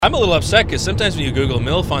I'm a little upset because sometimes when you Google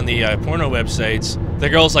MILF on the porno websites, the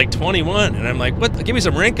girl's like 21, and I'm like, what? Give me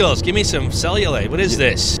some wrinkles, give me some cellulite. What is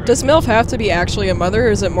this? Does MILF have to be actually a mother, or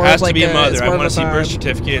is it more has of like to be a mother. I want to see vibe? birth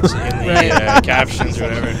certificates in the captions or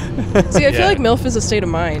whatever. See, I feel like MILF is a state of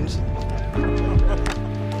mind. Yeah,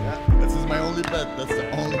 this is my only bet. That's the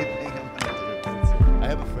only thing I'm gonna do. I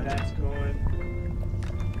have a friend. That's going.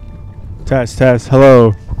 Test.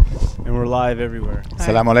 Hello. And we're live everywhere.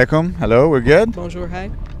 Assalamu alaikum. Hello, we're good? Bonjour, hi.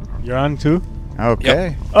 You're on too?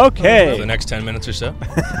 Okay. For Okay. the next 10 minutes or so.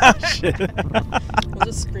 Shit. We'll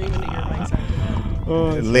just scream into your mics after that. Oh,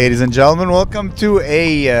 Ladies and gentlemen, welcome to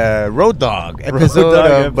a Road Dog episode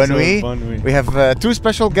of Banui. We have two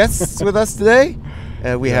special guests with us today.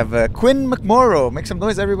 We have Quinn McMorrow. Make some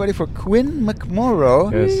noise, everybody, for Quinn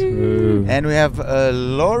McMorrow. Yes. Ooh. And we have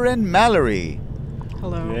Lauren Mallory.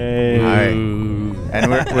 Hello. Yay. Hi. And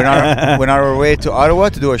we're on our way to Ottawa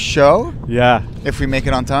to do a show. Yeah. If we make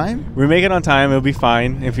it on time. We make it on time, it'll be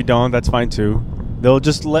fine. If we don't, that's fine too. They'll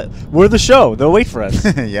just we're the show. They'll wait for us.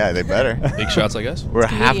 Yeah, they better. Big shots, I guess. We're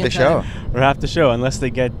half the show. We're half the show, unless they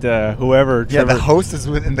get whoever. Yeah, Trevor, the host is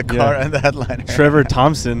in the car and the headliner. Trevor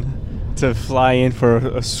Thompson to fly in for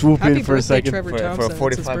a swoop Happy in for a birthday, second. Trevor for Thompson.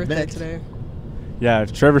 45 it's his birthday minutes. today. Yeah,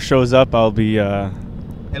 if Trevor shows up, I'll be. Hey,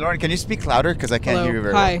 Lauren, can you speak louder? Because I can't Hello. hear you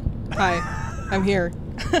very well. Hi. I'm here.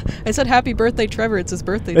 I said happy birthday, Trevor. It's his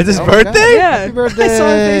birthday. It's his today. birthday? Yeah. Happy birthday. I saw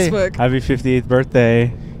on Facebook. Happy 58th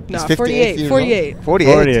birthday. No, He's 58 years 48. old.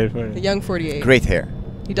 48. 48. A young 48. Great hair.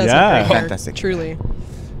 He does Yeah. have great hair. Fantastic. Truly.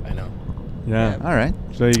 I know. Yeah. All right.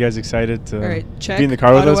 So you guys excited to All right, check. be in the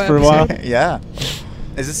car with us Ottawa for a while? episode. Yeah.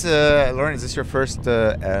 Is this, Lauren, is this your first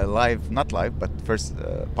live, not live, but first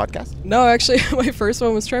podcast? No, actually, my first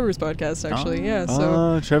one was Trevor's podcast, actually. Yeah, so.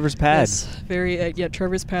 Oh, Trevor's pad. Yes, very,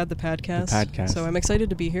 Trevor's Pad, the podcast. The podcast. So I'm excited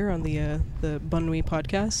to be here on the Bunui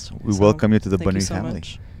podcast. We So welcome you to the thank you Bunui so family.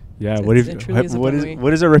 much. Yeah. It- What it truly is a Bunui.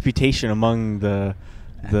 what is our reputation among the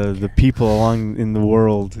people along in the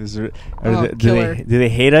world? Is there Killer. do they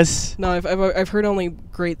hate us? No, I've heard only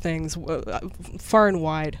great things, far and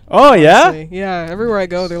wide. Oh yeah. honestly. Yeah. Everywhere I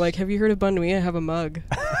go, they're like, "Have you heard of Bunui? I have a mug."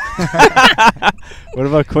 What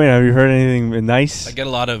about Quinn? Have you heard anything nice? I get a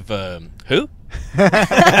lot of, who?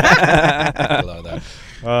 I get a lot of that.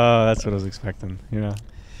 Oh, that's what I was expecting. You know.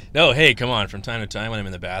 No, hey, come on. From time to time when I'm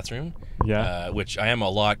in the bathroom, Yeah. which I am a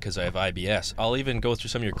lot because I have IBS, I'll even go through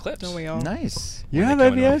some of your clips. Don't we all? Nice. You when have they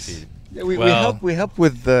come into my IBS? feed. Yeah, we Well- help. We help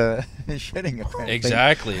with the shedding. Apparently.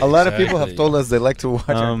 Exactly. A lot of people have exactly. told us they like to watch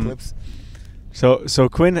our clips. So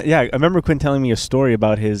Quinn, yeah, I remember Quinn telling me a story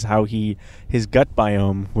about his gut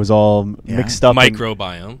biome was all Yeah. mixed up.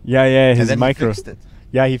 Microbiome. Yeah, And his then micro. he fixed it.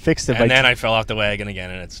 Yeah, he fixed it. by And then I fell off the wagon again,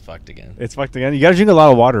 and it's fucked again. it's fucked again. You gotta drink a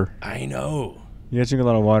lot of water. I know. You gotta drink a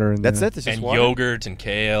lot of water. That's it. It's just And water? yogurt and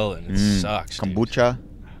kale, and it sucks. dude. Kombucha.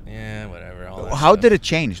 Yeah, whatever. All that How stuff. did it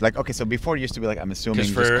change? Like, okay, so before it used to be like, I'm assuming 'Cause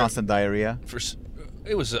just for- constant diarrhea.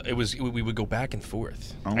 We would go back and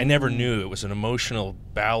forth. Oh. I never knew it was an emotional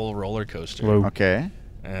bowel roller coaster. Whoa. Okay.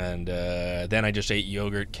 And then I just ate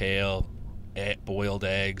yogurt, kale, boiled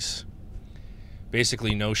eggs.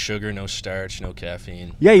 Basically, no sugar, no starch, no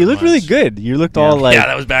caffeine. Yeah, you for looked really months. good. You looked all like. Yeah,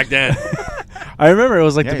 that was back then. I remember it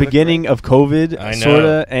was like Yeah, the you looked beginning of COVID, I know.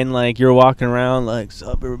 sorta, and like you're walking around like,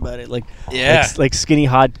 "Sup, everybody?" Like, Yeah. like skinny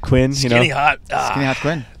hot Quinn. Skinny you know, hot. Skinny hot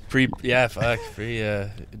Quinn. Free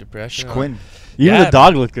depression. Quinn. even Yeah. the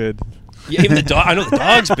dog looked good. Yeah, even the dog. I know the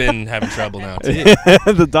dog's been having trouble now too.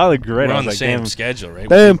 The dog looked great. We're I on was the like, same damn, schedule, right?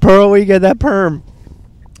 damn, Pearl, where you get that perm?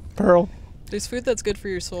 Pearl. There's food that's good for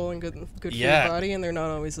your soul and good for Yeah. your body, and they're not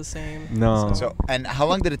always the same. No. So, and how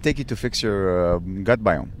long did it take you to fix your gut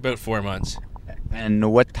biome? About 4 months.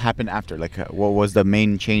 And what happened after? Like, what was the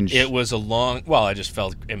main change? It was a long. Well, I just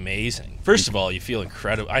felt amazing. First of all, you feel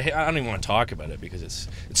incredible. I don't even want to talk about it because it's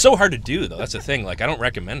so hard to do, though. That's the thing. Like, I don't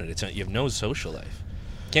recommend it. You have no social life.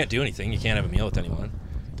 You can't do anything. You can't have a meal with anyone.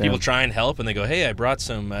 Damn. People try and help, and they go, "Hey, I brought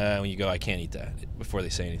some." When you go, "I can't eat that," before they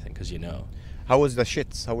say anything, because you know. How was the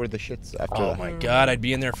shits? How were the shits after Oh that? my God, I'd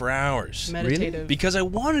be in there for hours Meditative. because I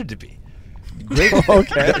wanted to be. Great.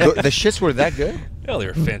 Okay. The shits were that good? Oh, they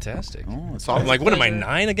were fantastic. Oh, it's I'm awesome. like, what am I, Pleasure.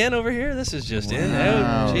 9 again over here? This is just in, Wow,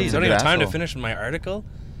 out. Jeez, that's I a don't even good have time to asshole. finish my article.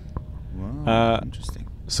 Wow, interesting.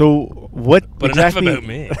 So what? But exactly, enough about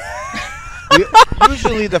me.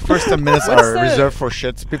 Usually the first 10 minutes What's are that? reserved for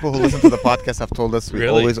shits. People who listen to the podcast have told us we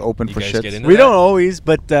Really? always open You for guys shits. get into We that? don't always,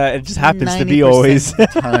 but it just happens to be 90% always of the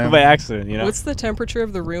time. by accident. You know. What's the temperature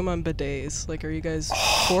of the room on bidets? Like, are you guys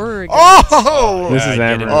for or against? Oh! This is I get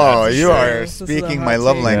Amber. into Oh, that for you sure. are This is a speaking hot my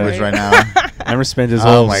love take, language right? right now. Emmer spent his Oh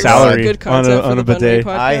whole my God. salary Good on content a, for on the a bidet.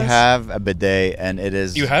 Bunbury I podcast. have a bidet, and it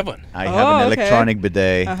is. You have one. I have an okay. electronic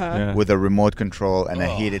bidet Uh-huh. Yeah. with a remote control and a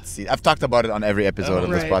heated seat. I've talked about it on every episode of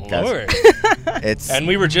this right. podcast. Lord. It's And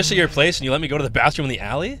we were just at your place, and you let me go to the bathroom in the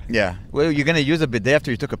alley. yeah. Well, you're gonna use a bidet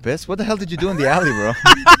after you took a piss? What the hell did you do in the alley, bro?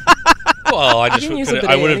 Well, I just can use a I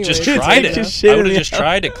bidet would have just anyway. tried Just it. shit I in would have the just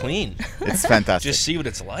tried it clean. It's fantastic. Just see what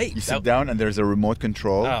it's like. You sit down and there's a remote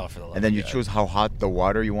control, Oh, for the love and then of you God. choose how hot the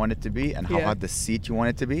water you want it to be and how Yeah. hot the seat you want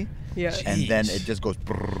it to be, Yeah. and then Jeez. it just goes.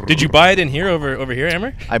 brrrr. Did you buy it in here over here,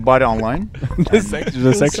 Emmer? I bought it online. The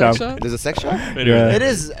sex shop. There's a sex shop. Yeah. It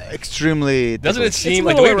is extremely. Doesn't it seem a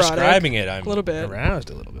like the way little you're erotic. describing it? I'm A little bit. aroused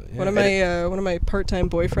a little bit. Yeah. One of my part-time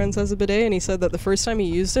boyfriends has a bidet, and he said that the first time he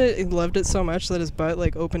used it, he loved it so much that his butt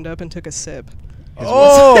like opened up and took a sip.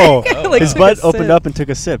 Oh, Like, his took butt a opened sip. up and took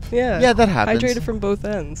a sip. Yeah. Yeah, that happens. Hydrated from both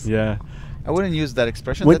ends. Yeah. I wouldn't use that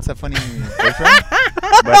expression. What- That's a funny boyfriend.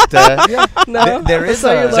 But yeah, No, there that's is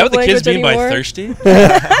not your a. Is that what the love kids mean language by anymore? thirsty?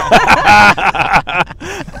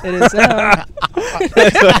 It is now.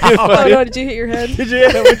 Oh no! Did you hit your head? Did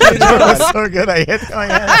you? That was so good. I hit my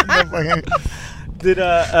head. Did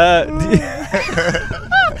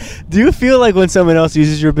do you feel like when someone else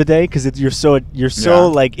uses your bidet because you're so Yeah.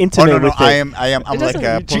 like Oh intimate no, no, with it? I'm It like a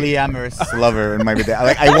doesn't- polyamorous lover in my bidet.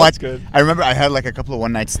 I watch. good. I remember I had like a couple of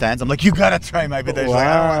one night stands. I'm like, you gotta try my bidet. She's like,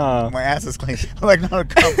 I don't Wow. want, my ass is clean. I'm like, no,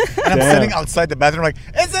 come. And I'm Damn. sitting outside the bathroom, like,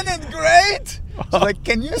 isn't it great? She's like,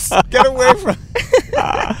 can you get away from?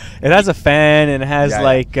 It has a fan and it has Yeah, yeah.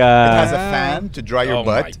 like It has a Wow. fan to dry your Oh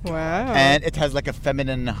my butt. Wow. And it has like a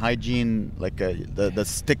feminine hygiene, like the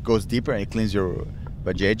stick goes deeper and it cleans your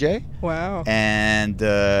vajayjay. Wow. And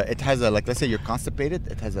it has a, like, let's say you're constipated,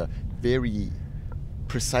 it has a very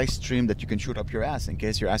precise stream that you can shoot up your ass in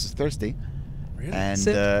case your ass is thirsty. Really? And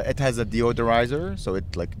Sick. it has a deodorizer, so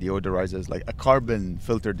it like deodorizes, like a carbon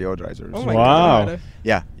filter deodorizer. Oh my Wow. god.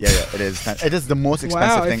 Yeah, it is. It is the most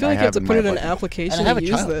expensive Wow. I thing feel like you have have to in put my it in an apartment. application And I have to a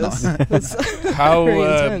use child. this. No. That's How very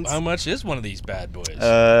intense. how much is one of these bad boys?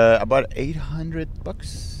 About $800.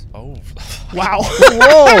 Oh, wow.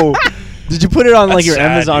 Whoa. Did you put it on like That's your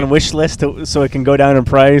sad, Amazon dude. wish list so it can go down in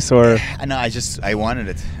price, or I know. I wanted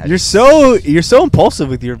it. you're so impulsive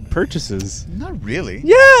with your purchases? Not really.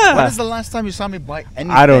 Yeah. When is the last time you saw me buy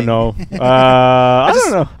anything? I don't know. I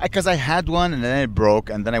don't know. Because I had one and then it broke,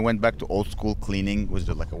 and then I went back to old school cleaning. It was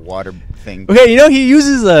just like a water thing. Okay, he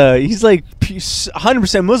uses he's like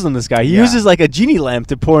 100% Muslim. This guy, he Yeah. uses like a genie lamp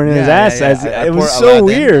to pour in his ass. As I it was pour so Aladdin,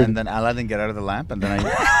 weird. And then Aladdin get out of the lamp, and then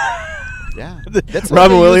I. Yeah. That's what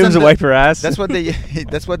Robin they use Williams in to the- wipe her ass. That's what they.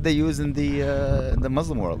 That's what they use in the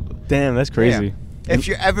Muslim world. Damn, that's crazy. Yeah.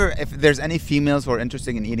 If there's any females who are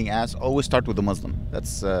interested in eating ass, always start with a Muslim.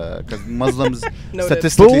 That's because Muslims, Noted.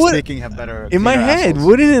 statistically But what- speaking, have better. In my cleaner head, assholes.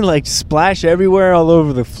 wouldn't it like splash everywhere all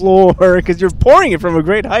over the floor? Because you're pouring it from a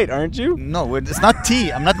great height, aren't you? No, it's not tea.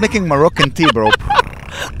 I'm not making Moroccan tea, bro.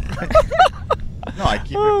 No, I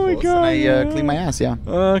keep Oh my it close God, and I man. clean my ass. Yeah.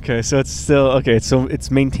 Okay, so it's still okay. So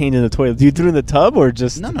it's maintained in the toilet. Do you do it in the tub or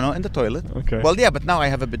just? No, in the toilet. Okay. Well, yeah, but now I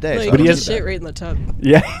have a bidet. No, so you I But can he don't just need shit right in the tub.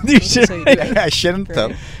 Yeah, you That's should. how you do it. that. I shit in the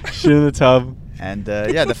tub. Right. Shit in the tub. And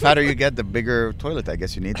yeah, the fatter you get, the bigger toilet I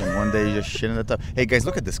guess you need. And one day you just shit in the tub. Hey guys,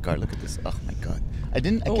 look at this car. Look at this. Oh my god. I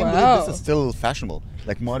can't believe wow. this is still fashionable.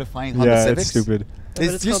 Like modifying Honda Yeah, Civics. it's stupid. bet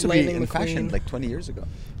This it's used to called be Lightning in fashion McQueen. like 20 years ago.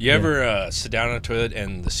 you ever sit down on a toilet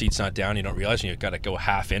and the seat's not down? You don't realize, and you got to go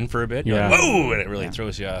half in for a bit. You're Yeah. like, whoa, and it really Yeah.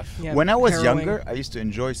 throws you off. Yeah, When I was harrowing. younger, I used to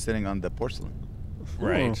enjoy sitting on the porcelain.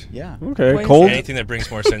 Right. Yeah. Okay, Why is cold. Anything that brings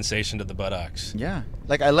more sensation to the buttocks. Yeah.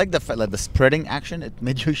 Like I like like the spreading action. It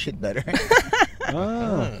made you shit better. Oh.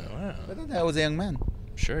 Wow. But then I was a young man.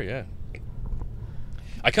 Sure, yeah.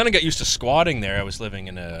 I kind of got used to squatting there. I was living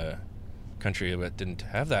in a country that didn't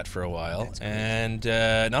have that for a while. And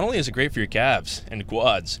not only is it great for your calves and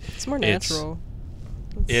quads, It's more natural.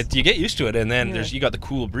 you get used to it, and then Yeah. you got the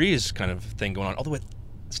cool breeze kind of thing going on. Although it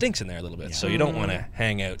stinks in there a little bit, so you don't want to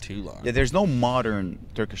hang out too long. Yeah, there's no modern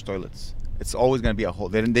Turkish toilets. It's always going to be a hole.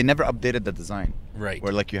 They never updated the design. Right.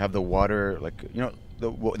 Where like you have the water, like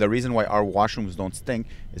the reason why our washrooms don't stink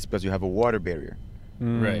is because you have a water barrier.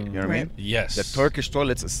 Right. You know what I mean? Yes. The Turkish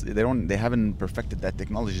toilets, they haven't perfected that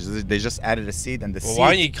technology. They just added a seat and the Well, seat. why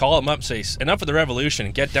don't you call them up and say, enough of the revolution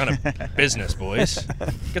and get down to business, boys.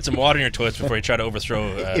 Get some water in your toilets before you try to overthrow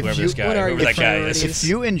whoever what are whoever your that guy is. priorities? If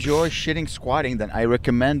you enjoy shitting squatting, then I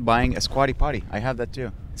recommend buying a squatty potty. I have that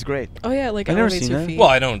too. It's great. Oh yeah, like I've never elevates seen your that. feet. Well,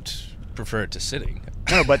 I don't prefer it to sitting.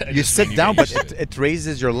 No, but I you just sit mean down, get but used to it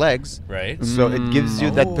raises your legs. Right. So it gives you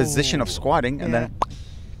that Oh. position of squatting, and then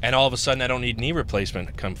And all of a sudden, I don't need knee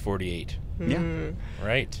replacement come 48. Yeah.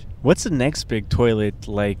 Right. What's the next big toilet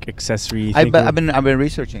like accessory? I've been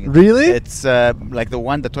researching it. Really? It's like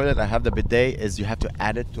the toilet I have, the bidet, is you have to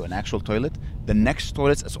add it to an actual toilet. The next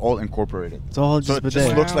toilets is all incorporated. It's all So just it bidet.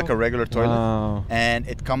 just looks like a regular toilet. Wow. And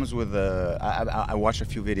it comes with I watched a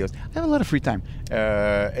few videos. I have a lot of free time.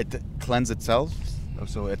 It cleanses itself.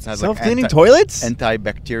 So it has Self-cleaning toilets?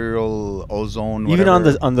 Antibacterial, ozone, Even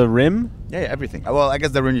whatever. on the rim? Yeah, everything. Well, I guess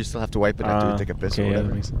the rim you still have to wipe it after you take a piss or okay, whatever.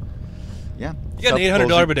 that makes sense. Yeah. You got an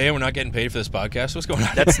 $800 bidet and we're not getting paid for this podcast? What's going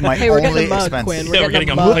on? That's my Hey, we're only getting a mug, expense. Quinn. Yeah, we're getting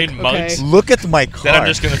a mug. Mugs. Okay. Look at my car. That I'm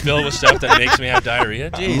just going to fill with stuff that makes me have diarrhea?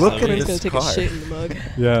 Jeez. Look at Louise. Quinn's this gonna take car. a shit in the mug.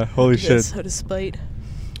 Yeah, holy shit. Yes, out of spite.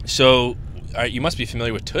 So, you must be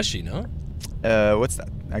familiar with Tushy, no? What's that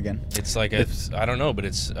again? It's like I don't know, but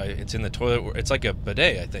it's in the toilet. It's like a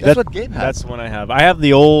bidet, I think. That's what Gabe has. That's the one I have. I have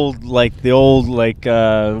the old third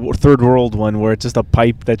world one where it's just a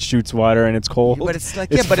pipe that shoots water and it's cold. But it's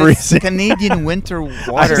like it's but freezing. it's Canadian winter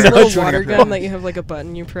water. It's a know. little shooting water up your gun ass. that you have like a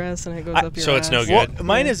button you press and it goes up your so it's no ass. good. Well,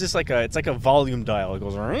 mine is just like it's like a volume dial. It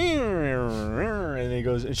goes and it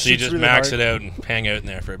goes. It So you shoots just really max hard. it out and hang out in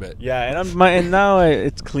there for a bit. Yeah, and now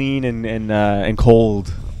it's clean and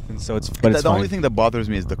cold, and so it's The fine. only thing that bothers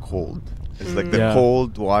me is the cold. It's like the Yeah.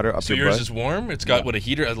 cold water up So your yours butt. is warm? It's got, what, a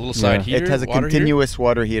heater? A little side heater? It has a water continuous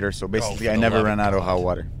water heater, so basically for I the never love ran of out of God. hot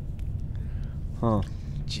water. Huh. heater?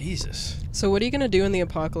 Jesus. So what are you gonna do in the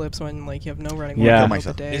apocalypse when like you have no running Yeah. water? Kill no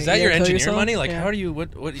myself. bidet? Is You that gonna your kill engineer yourself? money? Like, Yeah. how do you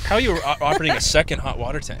how are you operating a second hot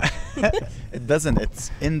water tank? It doesn't. It's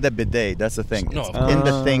in the bidet. That's the thing. No, It's of in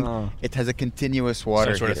the course. thing. It has a continuous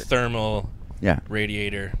water Some sort of heater. thermal Yeah.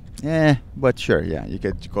 radiator. Yeah, but sure. Yeah, you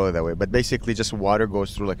could call it that way. But basically, just water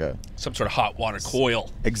goes through like a Some sort of hot water coil.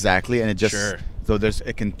 exactly, and it just Sure. so there's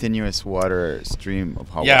a continuous water stream of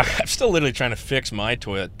hot Yeah, water. I'm still literally trying to fix my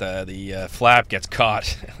toilet. The flap gets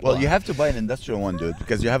caught. Well, you have to buy an industrial one, dude,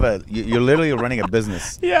 because you have you're literally running a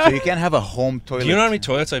business. Yeah. So you can't have a home toilet. Do you know how many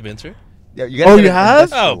toilets I've been through? Yeah, you gotta Oh, get you an have?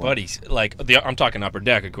 industrial Oh, one. buddies. Like, I'm talking upper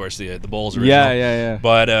deck, of course, the bowls are Yeah, yeah.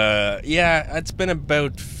 But, yeah, it's been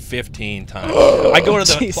about 15 times. I go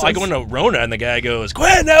into Rona, and the guy goes,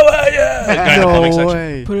 "Quinn, how are you?" The guy in the plumbing No section.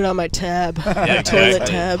 way. Put it on my tab. Yeah, Toilet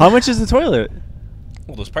exactly. tab. How much is the toilet?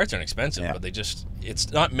 Well, those parts aren't expensive, Yeah. but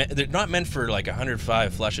it's not they're not meant for like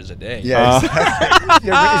 105 flushes a day. Yeah, exactly.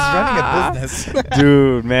 He's running a business.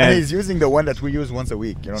 Dude, And man. he's using the one that we use once a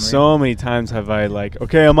week. You know what I mean? So many times have I like,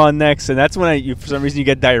 okay, I'm on next, and that's when for some reason you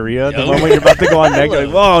get diarrhea. The Yeah. moment you're about to go on next, you're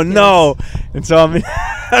like, oh no! And so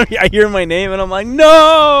I hear my name, and I'm like,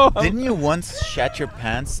 no! Didn't you once shat your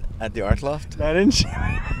pants at the Art Loft? I didn't.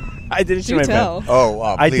 I didn't shit Do my tell. pants. Oh,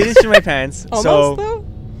 wow. I please. didn't shit my pants. Almost so though.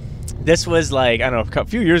 this was like I don't know a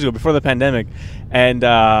few years ago before the pandemic, and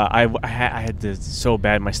I had this so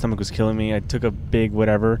bad. My stomach was killing me. I took a big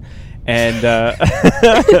whatever, and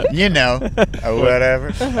You know, whatever.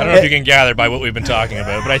 I don't know if you can gather by what we've been talking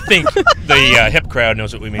about, but I think the hip crowd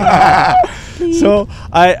knows what we mean. so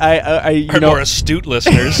I Our more astute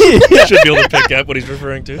listeners Yeah. should be able to pick up what he's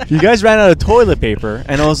referring to. You guys ran out of toilet paper,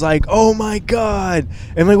 and I was like, "Oh my god!"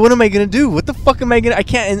 And like, what am I gonna do? What the fuck am I gonna? I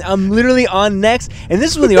can't. And I'm literally on next. And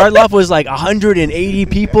this is when the Art Loft was like 180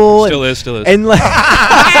 people. Still is. And like,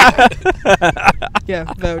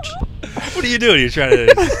 Yeah, vouch. What are you doing? You're trying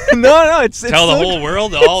to no, it's tell the so whole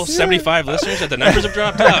world, all 75 listeners, that the numbers have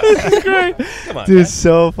dropped off. great. Come on, Dude, guys. it's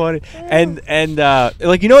so funny. And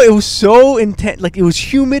like it was so intense. Like it was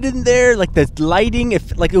humid in there. Like the lighting, it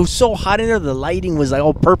was so hot in there. The lighting was like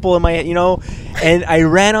all purple in my head, And I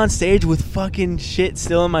ran on stage with fucking shit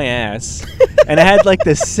still in my ass. And I had like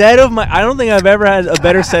the set of my. I don't think I've ever had a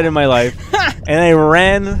better set in my life. And I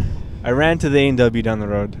ran to the A&W down the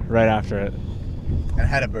road right after it. And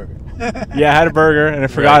had a burger. Yeah, I had a burger and I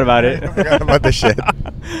forgot about it. I forgot about the shit.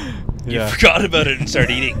 You Yeah. forgot about it and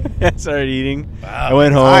started eating. I started eating. Wow. I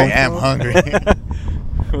went home. I am hungry.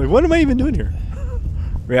 I'm like, what am I even doing here?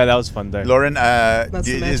 But yeah, that was a fun day. Lauren, That's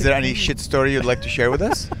the is magic there any thing. shit story you'd like to share with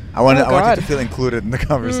us? I want Oh, you God. to feel included in the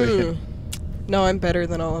conversation. No, I'm better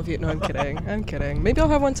than all of you. No, I'm kidding. I'm kidding. Maybe I'll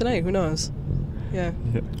have one tonight. Who knows? Yeah.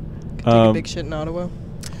 Could take a big shit in Ottawa.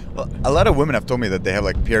 Well, a lot of women have told me that they have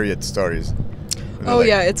like period stories. And they're Oh like,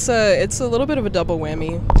 yeah, it's a little bit of a double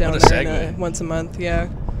whammy down What a there segue. once a month. Yeah,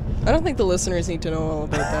 I don't think the listeners need to know all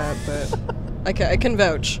about that, but I can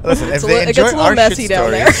vouch. Listen, It's if a they it enjoy gets a our little messy shit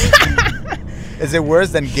down there. stories, is it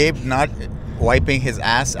worse than Gabe not wiping his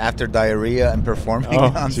ass after diarrhea and performing Oh,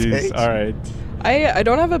 on jeez. stage? All right. I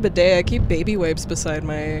don't have a bidet. I keep baby wipes beside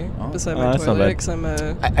my that's not toilet bad. because I'm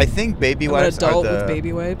I think baby I'm an wipes adult are the. with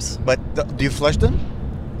baby wipes. But do you flush them?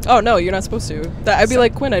 Oh no, you're not supposed to. I'd be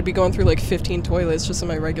like Quinn. I'd be going through like 15 toilets just in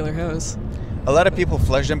my regular house. a lot of people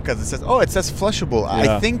flush them because it says flushable.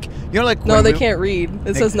 Yeah. I think like No, they can't read.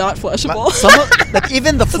 It says not flushable. Like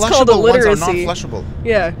even the It's called flushable ones are not illiteracy. flushable.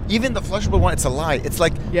 Yeah. Even the flushable one, it's a lie. It's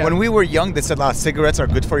like Yeah. when we were young, they said cigarettes are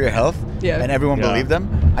good for your health, Yeah. and everyone Yeah. believed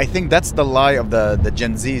them. I think that's the lie of the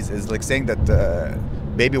Gen Zs, is like saying that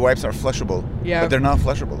baby wipes are flushable, Yeah. but they're not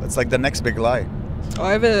flushable. It's like the next big lie. Oh,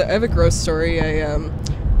 I have a gross story.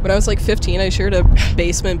 When I was like 15, I shared a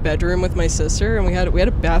basement bedroom with my sister, and we had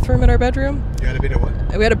a bathroom in our bedroom. You had a bit of what?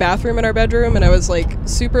 We had a bathroom in our bedroom, and I was like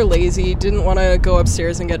super lazy, didn't want to go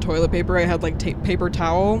upstairs and get toilet paper. I had like paper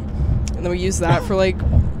towel, and then we used that for like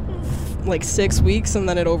 6 weeks, and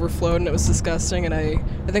then it overflowed, and it was disgusting. And I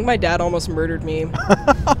think my dad almost murdered me.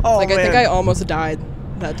 I think I almost died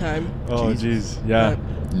that time. Oh, jeez. Yeah.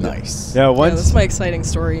 Nice. Yeah. Yeah, Once. that's my exciting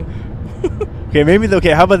story.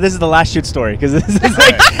 Okay, how about this is the last shoot story? Because this is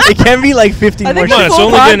like, it can be like 15 I more think Come on, the it's full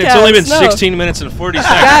only been podcast, no. 16 minutes and 40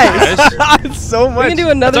 seconds, Guys. guys. It's so We much. can do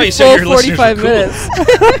another thought you said full your listeners 45 were cool. minutes.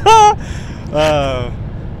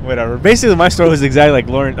 Whatever. Basically, my story was exactly like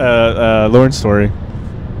Lauren's story.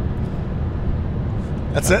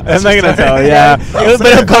 That's it. I'm not gonna tell. Yeah, but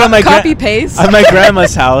I'm calling my Copy paste. at my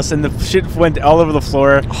grandma's house, and the shit went all over the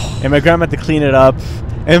floor, and my grandma had to clean it up.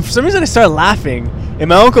 And for some reason, I started laughing, and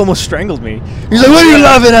my uncle almost strangled me. He's like, "What are you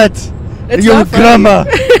laughing at? It's Your not funny. grandma.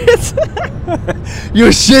 It's-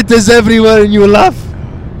 Your shit is everywhere, and you laugh."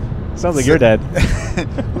 Sounds like your dad.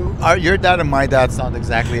 Your dad and my dad sound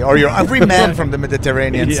exactly, or every man from the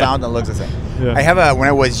Mediterranean Yeah. sound and looks the same. Yeah. I have when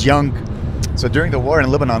I was young, so during the war in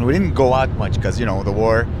Lebanon, we didn't go out much because the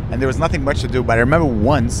war, and there was nothing much to do. But I remember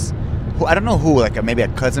once, I don't know who, like maybe a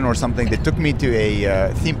cousin or something, they took me to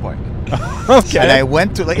a theme park. Okay. And I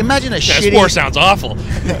went to imagine a This shitty war sounds awful.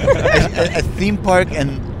 a theme park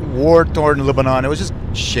in war-torn Lebanon. It was just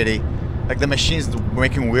shitty. Like the machines were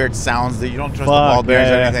making weird sounds that you don't trust the ball bearings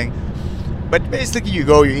or anything. But basically, you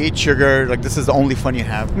go, you eat sugar. Like this is the only fun you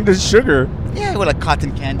have. There's sugar. Yeah, with like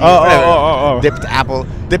cotton candy, Oh, whatever. oh. Dipped apple,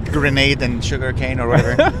 dipped grenade and sugar cane or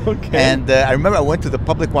whatever. Okay. And I remember I went to the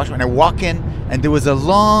public washroom and I walk in and there was a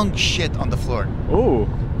long shit on the floor. Oh.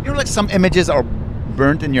 Like some images are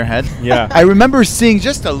burnt in your head. Yeah. I remember seeing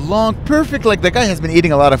just a long, perfect, like the guy has been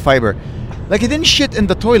eating a lot of fiber. Like he didn't shit in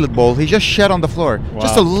the toilet bowl, he just shat on the floor. Wow.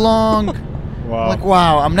 Just a long, Wow. like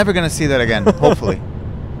wow, I'm never gonna see that again, hopefully.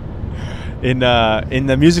 In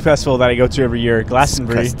the music festival that I go to every year,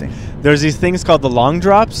 Glastonbury, Disgusting. there's these things called the long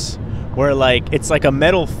drops, where like it's like a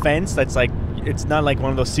metal fence that's like, it's not like one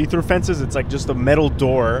of those see-through fences. It's like just a metal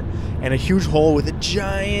door and a huge hole with a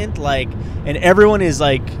giant and everyone is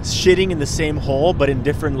like shitting in the same hole but in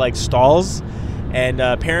different like stalls. And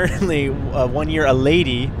apparently one year a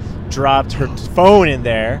lady dropped her phone in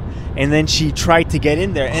there, and then she tried to get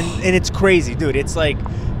in there, and it's crazy, dude. It's like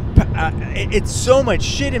it's so much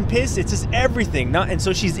shit and piss. It's just everything. And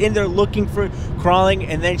so she's in there looking for, crawling,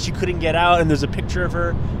 and then she couldn't get out. And there's a picture of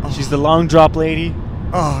her. She's the long drop lady.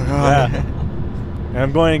 Oh god. Yeah. And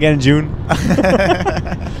I'm going again in June.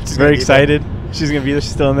 She's Very gonna be excited. She's gonna be there.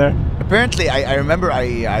 She's still in there. Apparently, I remember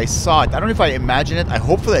I saw it. I don't know if I imagined it.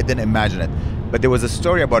 Hopefully I didn't imagine it. But there was a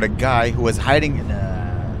story about a guy who was hiding in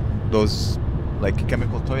those like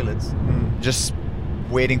chemical toilets, just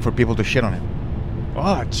waiting for people to shit on him.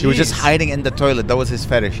 Oh, jeez. He was just hiding in the toilet. That was his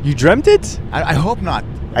fetish. You dreamt it? I hope not.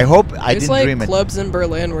 I hope I There's didn't like dream it. clubs in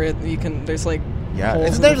Berlin where you can. There's like Yeah,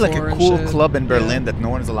 holes isn't in there the like floor a and cool shit. club in Berlin Yeah. that no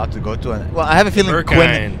one is allowed to go to? Well, I have a feeling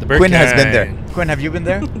Berghain, the Quinn has been there. Berghain. Quinn, have you been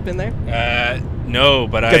there? Been there? No,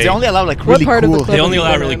 but Because they only allow like really What part cool. of the club? They only have you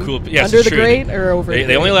allow been really in? cool. Yes, Under it's the true. grate or over?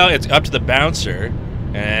 They only allow it's up to the bouncer,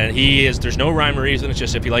 and there's no rhyme or reason. It's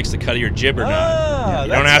just if he likes the cut of your jib or not.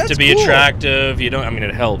 You don't have to be attractive. You don't. I mean,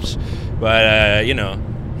 it helps, but I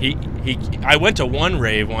went to one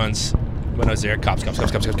rave once when I was there. Cops. No,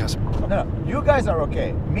 you guys are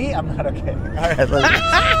okay. Me, I'm not okay. All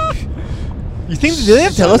right, You think do they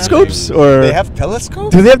have telescopes or they have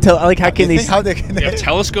telescopes? do they have like how can You they? think how they can? They have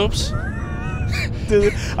telescopes.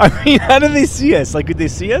 I mean, how do they see us? Like, could they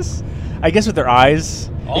see us? I guess with their eyes.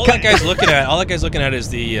 All that guy's looking at is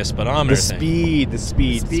the speedometer The thing.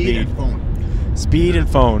 speed and phone. Speed and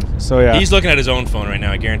phone. So yeah. He's looking at his own phone right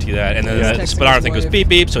now. I guarantee that. And then Yeah. the Texting speedometer his thing goes wife. beep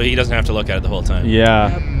beep, so he doesn't have to look at it the whole time.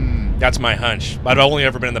 Yeah. That's my hunch. I've only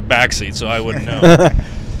ever been in the back seat, so I wouldn't know.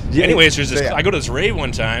 Yeah. Anyways, there's this. So, yeah. I go to this rave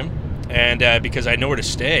one time, and because I had nowhere to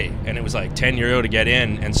stay, and it was like €10 to get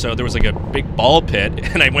in, and so there was like a big ball pit,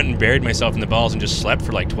 and I went and buried myself in the balls and just slept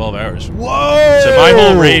for like 12 hours. Whoa! So my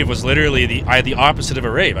whole rave was literally the opposite of a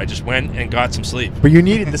rave. I just went and got some sleep. But you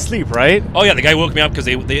needed the sleep, right? Oh yeah, the guy woke me up because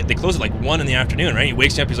they close at like 1 in the afternoon, right? He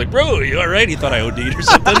wakes me up, he's like, "Bro, you all right?" He thought I OD'd or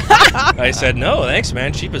something. I said, "No, thanks,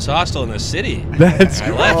 man. Cheapest hostel in the city." That's I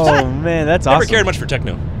left. Oh man, that's Never awesome. cared much for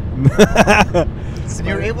techno. And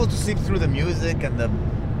you're able to sleep through the music and the...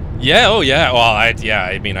 Yeah, oh yeah. Well, I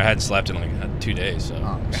hadn't slept in like 2 days, so.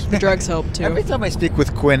 Oh, okay. The drugs help too. Every time I speak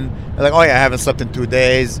with Quinn, they're like, "Oh yeah, I haven't slept in 2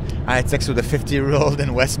 days. I had sex with a 50-year-old in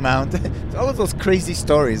Westmount." All of those crazy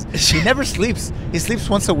stories. He never sleeps. He sleeps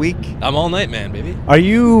once a week. I'm all night, man, baby. Are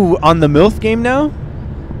you on the MILF game now?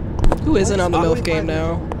 Who isn't on the MILF game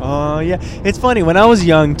now? Oh yeah, it's funny. When I was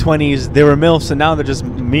young, 20s, they were MILFs, and now they're just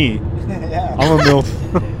me. Yeah. I'm a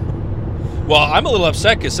MILF. Well, I'm a little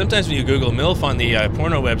upset because sometimes when you Google MILF on the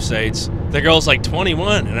porno websites, the girl's like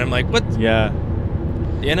 21, and I'm like, what? Yeah.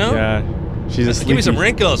 You know? Yeah. She's a Give me some sleepy-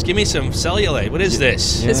 wrinkles. Give me some cellulite. What is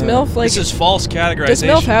this? Yeah. Is MILF like? This is false categorization. Does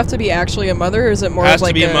MILF have to be actually a mother, or is it more has of like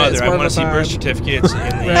to be a mother. it's I more want to of see a birth vibe? certificates in the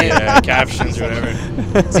Right. captions or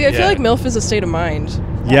whatever. See, I feel Yeah. like MILF is a state of mind.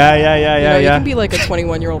 Yeah. You know, you Yeah. can be like a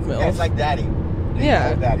 21-year-old Yeah, it's MILF. like daddy.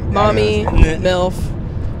 Yeah, Daddy. mommy, Daddy. MILF.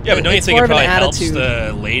 Yeah, but don't you It's think more it of an probably helps attitude.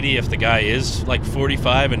 the lady if the guy is like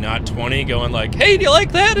 45 and not 20, going like, "Hey, do you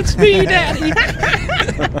like that? It's me, Daddy."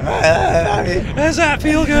 Does that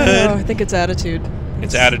feel No, good? I think it's attitude.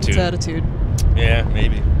 It's attitude. It's attitude. Yeah,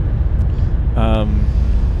 maybe.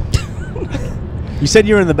 You said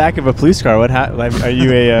you were in the back of a police car. What? Are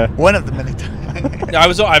you a? One of the many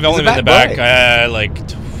times. I've only a been in the bad back boy. like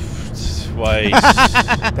twice,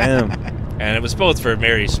 Damn. and it was both for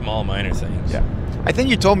very small, minor things. Yeah. I think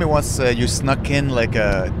you told me once you snuck in like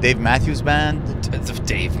a Dave Matthews Band.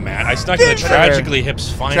 Dave, man, I snuck in the Tragically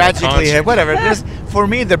Hip's final Tragically concert. hip, whatever. For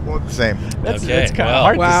me, they're both the same. That's Okay, kind of well.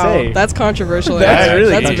 hard Wow, to say. that's controversial. That's actually.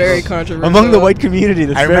 really That's controversial. very controversial. Among the white community.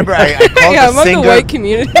 That's I very remember I called yeah, the among singer the white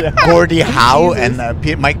community. Gordie Howe Jesus.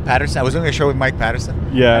 and Mike Patterson. I was doing a show with Mike Patterson.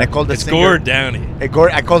 Yeah. And I called the It's singer. Gord Downey. I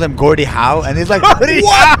called him Gordie Howe, and he's like, Gordie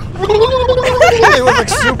 "What?" It was like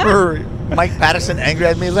super Mike Patterson angry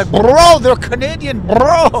at me. He's like, "Bro, they're Canadian,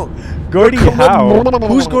 bro." Gordie Come on. Howe.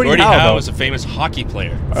 Who's Gordie Gordie Howe? Howe though? is a famous hockey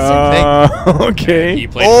player. Okay. He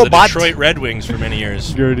played Oh, for the but- Detroit Red Wings for many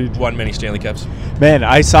years. Gordie. Won many Stanley Cups. Man,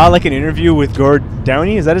 I saw like an interview with Gord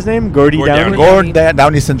Downey. Is that his name? Gordie Gord Downey. Downey.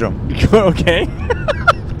 Downey syndrome. Okay.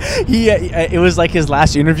 It was like his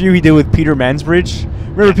last interview he did with Peter Mansbridge.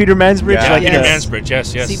 Remember Peter Mansbridge? Yeah. Like Peter Yes. Mansbridge,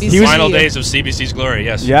 yes. CBC. The final days of CBC's glory,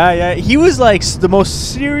 yes. Yeah. He was like the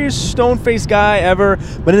most serious, stone-faced guy ever.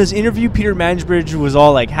 But in this interview, Peter Mansbridge was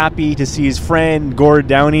all like happy to see his friend Gord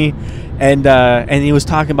Downey, and he was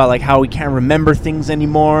talking about like how he can't remember things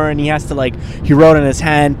anymore, and he has to he wrote on his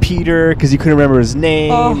hand Peter because he couldn't remember his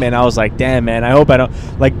name, Oh. and I was like, damn man, I hope I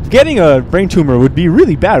don't getting a brain tumor would be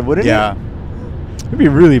really bad, wouldn't Yeah. it? It'd be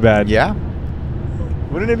really bad. Yeah.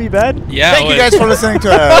 Wouldn't it be bad? Yeah. Thank you guys for listening to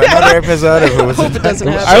another episode of Who Was Hope It it doesn't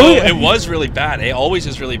That? happen. So it was really bad. It always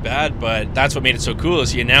is really bad, but that's what made it so cool.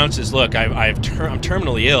 Is he announces, "Look, I'm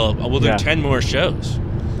terminally ill. We'll do Yeah. 10 more shows."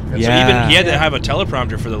 So Yeah. even he had to have a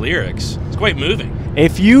teleprompter for the lyrics. It's quite moving.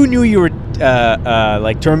 If you knew you were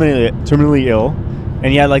terminally ill,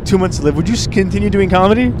 and you had 2 months to live, would you continue doing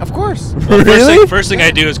comedy? Of course. Well, Really? First thing I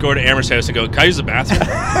do is go to Amher's house and go, "Can I use the bathroom?"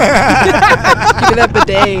 Give me that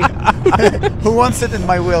bidet. Who wants it in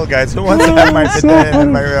my will, guys? Who wants to have my bidet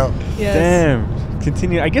in my will? Yes. Damn.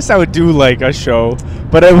 Continue. I guess I would do a show,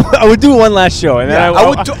 but I would do one last show, and then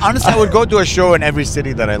Yeah, honestly, I would go to a show in every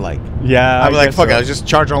city that I like. Yeah. I'd be like, guess fuck it, so. I'll just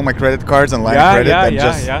charge all my credit cards and line Yeah, credit and yeah,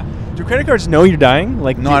 just... yeah. Do credit cards know you're dying?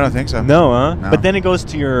 No, I don't think so. No, huh? No. But then it goes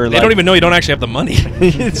to your. They don't even know you don't actually have the money.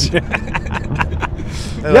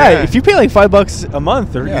 Yeah, if you pay $5 a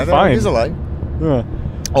month, you're yeah, fine. He's alive. Yeah.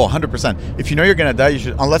 Oh, 100%. If you know you're gonna die, you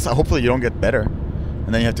should. Unless, hopefully, you don't get better,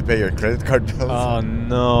 and then you have to pay your credit card bills. Oh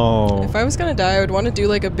no. If I was gonna die, I would want to do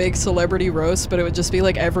a big celebrity roast, but it would just be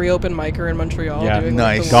every open micer in Montreal Yeah. doing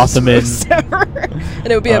Nice. the worst Gotham in. roast ever. And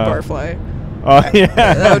it would be at Barfly. Oh yeah.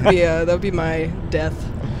 That would be my death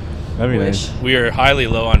That'd be wish. nice. We are highly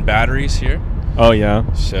low on batteries here, Oh yeah.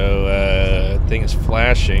 so thing is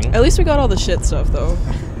flashing. At least we got all the shit stuff though.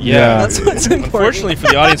 Yeah. That's what's important. Unfortunately for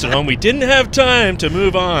the audience at home, we didn't have time to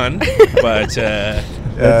move on, but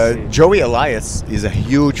Let's see. Joey Elias is a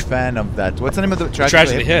huge fan of that. What's the name of the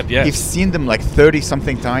Tragically Hip, yeah. He's seen them 30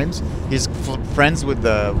 something times. He's friends with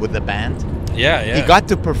the band. yeah. He got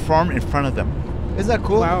to perform in front of them. Isn't that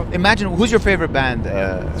cool? Wow. Imagine, who's your favorite band?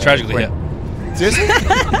 Tragically Quinn? Hip. Seriously?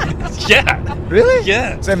 Yeah. Really?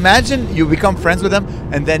 Yeah. So imagine you become friends with them,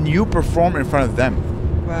 and then you perform in front of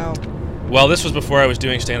them. Wow. Well, this was before I was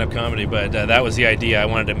doing stand-up comedy, but that was the idea. I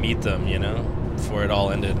wanted to meet them, you know, before it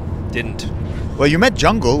all ended. Didn't. Well, you met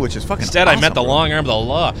Jungle, which is fucking Instead, awesome, I met the bro. long arm of the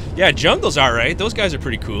law. Yeah, Jungle's all right. Those guys are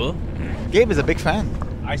pretty cool. Gabe is a big fan.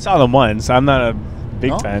 I saw them once. I'm not a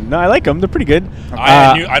big No? fan. No, I like them. They're pretty good.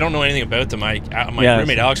 I don't know anything about them. My Yeah,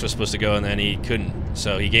 roommate Alex was supposed to go, and then he couldn't.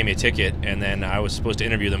 So he gave me a ticket, and then I was supposed to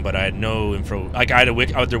interview them, but I had no info. Like I had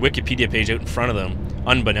their Wikipedia page out in front of them,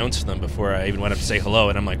 unbeknownst to them, before I even went up to say hello.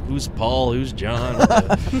 And I'm like, "Who's Paul? Who's John?"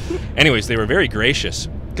 Anyways, they were very gracious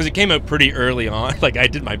because it came out pretty early on. Like I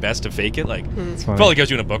did my best to fake it. Like felt like I was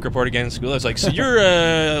doing a book report again in school. I was like, "So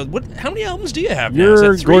you're what? How many albums do you have now?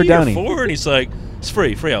 You're Is it 3 Gord or Downie. 4?" And he's like, "It's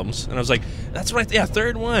free albums." And I was like, "That's what yeah,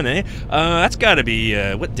 third one, eh? That's got to be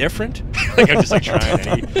what different?" Like I'm just like trying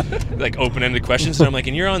and like open-ended questions, and I'm like,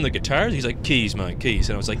 "And you're on the guitars?" He's like, "Keys, Mike, keys."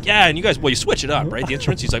 And I was like, "Yeah." And you guys, well, you switch it up, right? The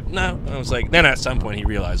instruments. He's like, "No." And I was like, then at some point he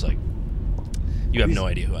realized like, you have no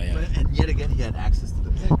idea who I am. And yet again, he had access to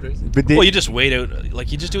them. Isn't that crazy? But Well, you just wait out,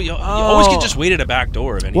 like you just do. You always can just wait at a back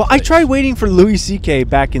door of any. Well, I place. tried waiting for Louis C.K.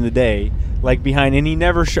 back in the day, like behind, and he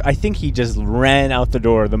never. I think he just ran out the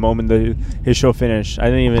door the moment his show finished. I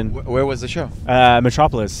didn't even. Where was the show?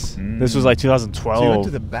 Metropolis. This was like 2012. So you went to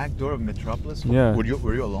the back door of Metropolis? Yeah. Were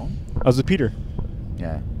you alone? I was with Peter,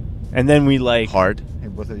 Yeah. and then we like. Hard. Hey,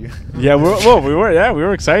 both of you. Yeah, we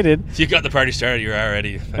were excited, If you got the party started, you're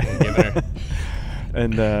already fucking giving her,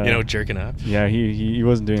 and jerking up. Yeah, he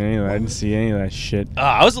wasn't doing any of that. I didn't see any of that shit.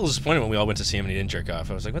 I was a little disappointed when we all went to see him and he didn't jerk off.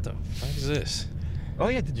 I was like, what the fuck is this? Oh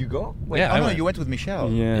yeah, did you go? Wait, Yeah, I no, went. you went with Michelle.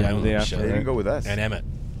 Yeah, Yeah, I the went day with after. They Michelle. didn't go with us. And Emmett.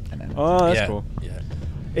 Oh, Oh, that's yeah. cool. Yeah.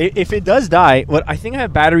 If it does die, I think I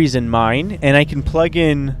have batteries in mine, and I can plug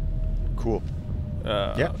in. cool.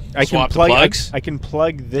 Yeah, Swap the plugs? I can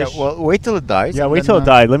plug Yeah, this. well, wait till it dies. Yeah, and wait then, till it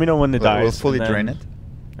dies. Let me know when it dies. We'll fully and then- drain it.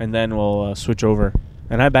 and then we'll switch over.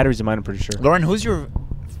 And I have batteries in mine. I'm pretty sure. Lauren, who's your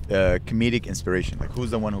comedic inspiration? Like,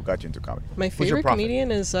 who's the one who got you into comedy? My Who's your favorite prophet?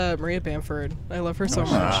 comedian is Maria Bamford. I love her so much.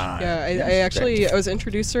 Ah, Yeah, I was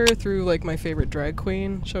introduced to her through like my favorite drag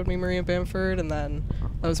queen showed me Maria Bamford, and then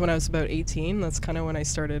that was when I was about 18. That's kind of when I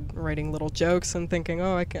started writing little jokes and thinking,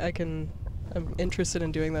 oh, I'm interested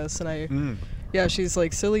in doing this, and yeah, she's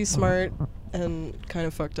like silly, smart, and kind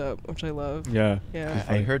of fucked up, which I love. Yeah. Yeah.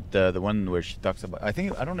 I heard the one where she talks about. I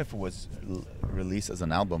don't know if it was released as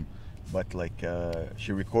an album, but like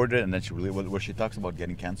she recorded it and then she where she talks about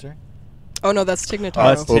getting cancer. Oh no, that's Tig Notaro. Oh,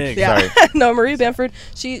 that's Tig. Yeah. Sorry. No, Maria Bamford.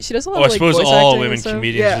 She does a lot Oh, I of like suppose voice all acting women and stuff.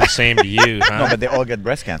 comedians Yeah. are the same to you, huh? No, but they all get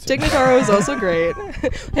breast cancer. Tig Notaro is also great.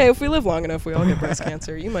 Hey, if we live long enough, we all get breast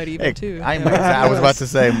cancer. You might even Hey, too. I Yeah. might. I was about to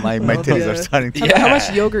say my titties Yeah. are starting to. How much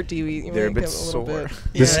Yeah. yogurt do you eat? You They're a might bit get little sore. bit.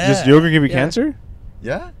 Does Yeah. yogurt give you Yeah. cancer?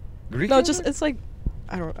 Yeah. Greek No, yogurt? just it's like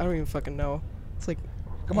I don't even fucking know. It's like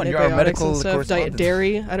Come on, you're our antibiotics medical and stuff, correspondent.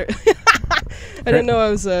 dairy. I don't. I didn't know I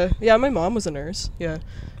was. Yeah, my mom was a nurse. Yeah.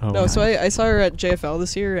 Oh, No, so nice. I saw her at JFL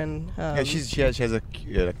this year, and Yeah, she has a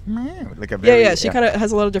like a yeah, very. she kind of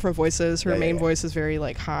has a lot of different voices. Her Yeah, main yeah. voice is very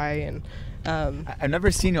like high, and I've never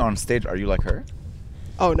seen you on stage. Are you like her?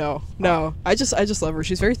 oh no, I just love her.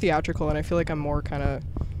 She's very theatrical, and I feel like I'm more kind of,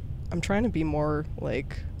 I'm trying to be more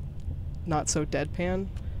like, not so deadpan.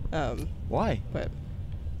 Why? But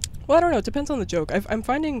well, I don't know. It depends on the joke. I'm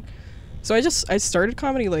finding, so I started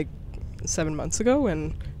comedy like 7 months ago,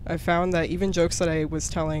 and I found that even jokes that I was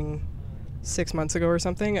telling 6 months ago or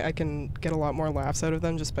something, I can get a lot more laughs out of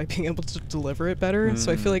them just by being able to deliver it better.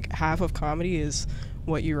 So I feel like half of comedy is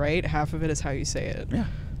what you write, half of it is how you say it. Yeah.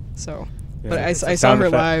 So. Yeah. But I saw Sound her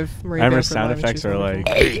effect- live. Maria I remember Bamford sound live, and effects she's are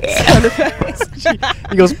wonderful. like. Sound effects.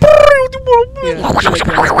 He goes. Yeah, like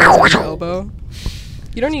grabs your elbow.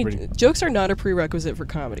 You don't need pretty- jokes are not a prerequisite for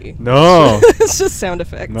comedy. No. It's just sound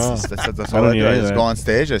effects. No. That's I all don't I need do. I any of just that. go on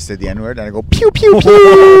stage, I say the N-word, and I go pew pew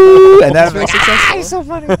pew, and then I'm Very like, successful. so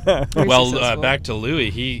funny. Very Well, successful. back to Louis.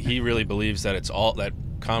 He really believes that that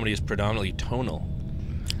comedy is predominantly tonal.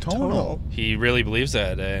 Tonal. He really believes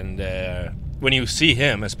that, and when you see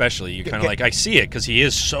him, especially, you kind of like I see it because he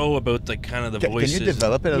is so about the kind of the Can voices. you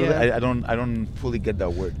develop it a little Yeah. bit? I don't fully get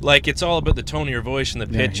that word. Like it's all about the tone of your voice and the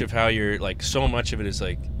Yeah, pitch he- of how you're like. So much of it is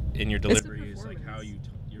like in your delivery is like how you.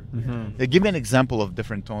 Give me an example of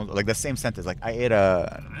different tones, like the same sentence. Like I ate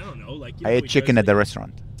I don't know. Like I ate chicken at the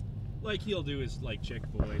restaurant. Like he'll do his like chick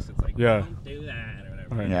voice. It's like Yeah. don't do that or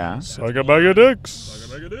whatever. Right. Yeah. Suck a bag of dicks. Suck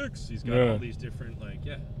a bag of dicks. He's got Yeah. all these different like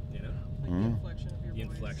you know Mm. the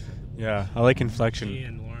inflection. Yeah, I like Me inflection.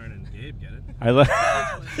 and Lauren and Gabe get it. I like.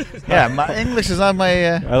 Yeah, my English is not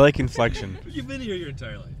my. I like inflection. You've been here your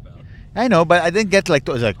entire life, pal. I know, but I didn't get like.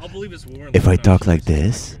 Like I'll believe it's Warren. if I talk like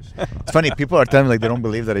this, It's funny. People are telling me like they don't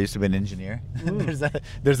believe that I used to be an engineer.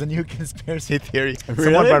 There's a new conspiracy theory. Really?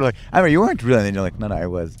 Someone brought like, I mean, you weren't really an engineer. Like, no, I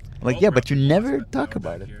was. I'm like, yeah, but you never talk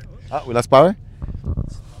about it. Oh, we lost power.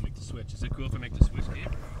 I'll make the switch. Is it cool if I make the switch,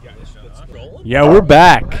 Gabe? Yeah, it's rolling. Yeah, we're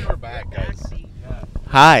back. We're back, guys.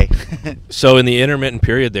 Hi. So in the intermittent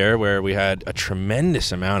period there, where we had a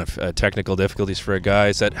tremendous amount of technical difficulties for a guy,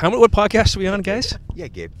 what podcast are we on, guys? Yeah,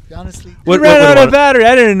 Gabe. Honestly, We ran out of battery.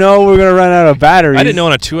 I didn't know we were gonna run out of batteries. I didn't know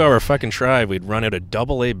on a 2-hour fucking drive we'd run out of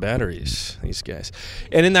AA batteries. These guys.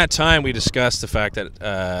 And in that time, we discussed the fact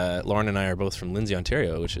that Lauren and I are both from Lindsay,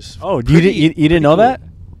 Ontario, which is Oh, you didn't know that?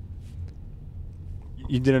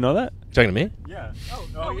 You didn't know that? You talking to me? Yeah.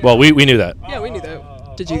 Well, we knew that. Yeah, we knew that.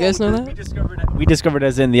 Did you guys know that? We discovered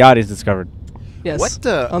as in the audience discovered. Yes. What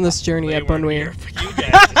on this journey at Bunwee. You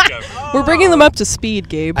guys discovered. We're bringing them up to speed,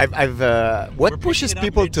 Gabe. What pushes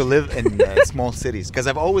people to live in small cities? Because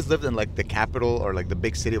I've always lived in like the capital or like the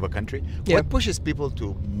big city of a country. Yeah. What pushes people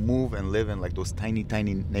to move and live in like those tiny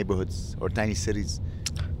neighborhoods or tiny cities?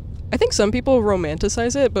 I think some people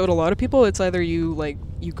romanticize it, but a lot of people, it's either you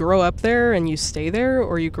grow up there and you stay there,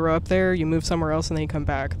 or you grow up there, you move somewhere else, and then you come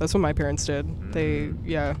back. That's what my parents did.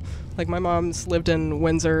 Like my mom's lived in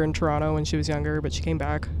Windsor and Toronto when she was younger, but she came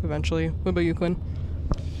back eventually. What about you, Quinn?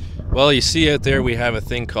 Well, you see out there we have a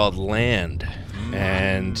thing called land,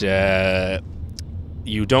 and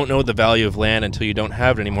you don't know the value of land until you don't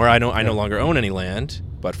have it anymore. I no longer own any land,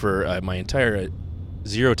 but for my entire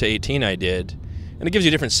 0 to 18 I did. And it gives you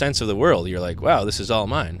a different sense of the world. You're like, wow, this is all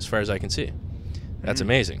mine as far as I can see. That's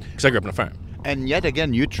amazing. Because I grew up on a farm. And yet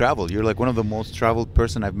again, you travel. You're like one of the most traveled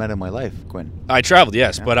person I've met in my life, Quinn. I traveled,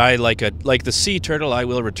 yes, but I like the sea turtle. I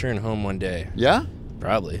will return home one day. Yeah?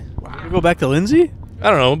 Probably. You go back to Lindsay?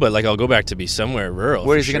 I don't know, but like I'll go back to be somewhere rural.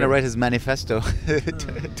 Where is he going to write his manifesto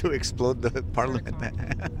to explode the parliament?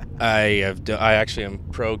 I actually am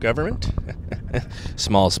pro-government,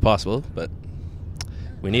 small as possible, but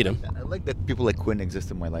we need them. I like that people like Quinn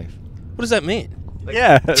exist in my life. What does that mean? Like,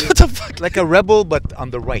 Yeah. What the fuck? Like a rebel, but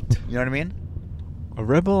on the right. You know what I mean? A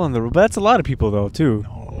rebel on the... But that's a lot of people, though, too.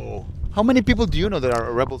 No. How many people do you know that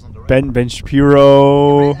are rebels on the right? Ben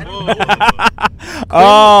Shapiro.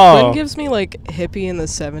 Quinn gives me like hippie in the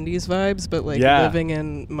 70s vibes, but like Yeah. living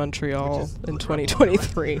in Montreal in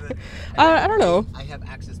 2023. I don't know. I have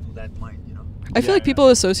access to that mind, you know? I feel like people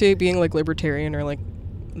associate being like libertarian or like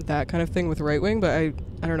that kind of thing with right wing, but I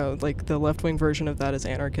don't know, like the left wing version of that is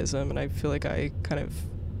anarchism, and I feel like I kind of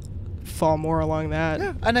fall more along that.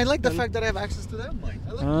 Yeah, and I like the fact that I have access to that mind.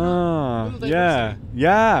 I like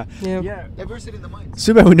Yeah. diversity in the mind.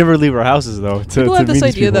 Too bad we never leave our houses, though. People have this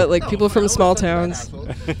idea that like No, people from I small always said towns,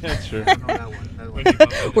 that, That's true. asshole. No, that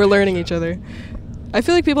one. we're learning each other. I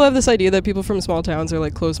feel like people have this idea that people from small towns are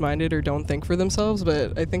like closed-minded or don't think for themselves,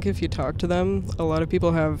 but I think if you talk to them, a lot of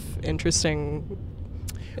people have interesting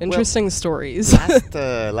stories.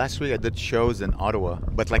 Last week I did shows in Ottawa,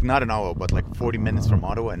 but like not in Ottawa, but like 40 minutes from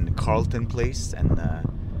Ottawa in Carleton Place, and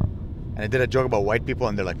I did a joke about white people,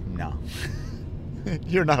 and they're like, no,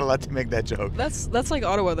 you're not allowed to make that joke. That's like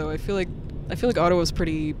Ottawa though. I feel like Ottawa's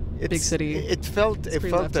pretty big city. It felt pretty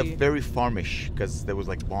lefty. very farmish because there was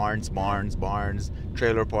like barns,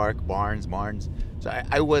 trailer park, barns. So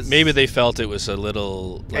I was Maybe they felt it was a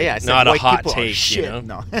little like, it's not like a hot people are take, shit. you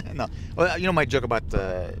know. No, no. Well, you know my joke about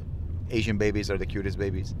Asian babies are the cutest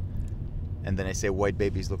babies, and then I say white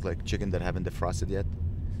babies look like chicken that haven't defrosted yet,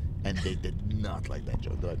 and they did not like that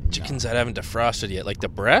joke. Chickens that haven't defrosted yet, like the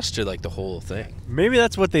breast or like the whole thing. Maybe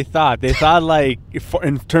that's what they thought. They thought like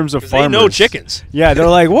in terms of 'Cause farmers. they know chickens. Yeah, they're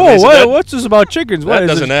like, They whoa, said what's this about chickens? What That is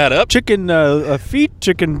doesn't it? add up. Chicken feet,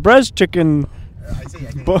 chicken breast, chicken. I say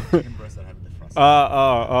I think Bu- chicken breasts that haven't defrosted.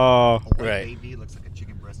 A white Right. baby looks like a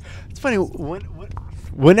chicken breast. It's funny.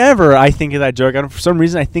 Whenever I think of that joke, for some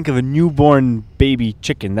reason I think of a newborn baby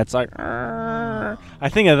chicken. That's like, I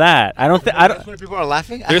think of that. I don't. That's why people are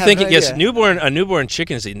laughing. I They're have thinking, no yes, idea. a newborn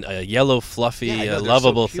chicken is a yellow, fluffy, Yeah, I know, they're so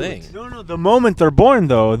lovable cute. thing. No. The moment they're born,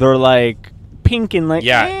 though, they're like pink and like.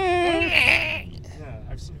 Yeah. Yeah,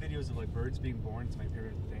 I've seen videos of like birds being born. It's my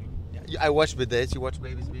favorite thing. I watch bidets. You watch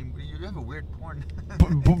babies being. You have a weird porn.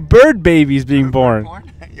 Bird babies being born.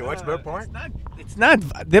 You watch bird porn? It's not.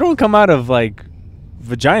 They don't come out of like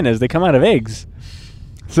vaginas. They come out of eggs.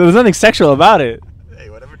 So there's nothing sexual about it. Hey,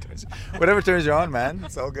 whatever turns you on, man.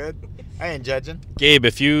 It's all good. I ain't judging. Gabe,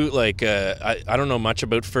 if you like, I don't know much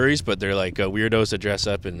about furries, but they're like weirdos that dress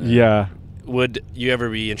up and. Yeah. Would you ever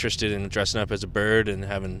be interested in dressing up as a bird and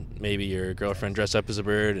having maybe your girlfriend dress up as a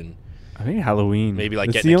bird and I think Halloween. maybe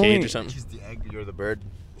like That's get in a the cage only- or something? She's the egg. You're the bird.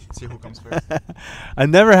 See who comes first. I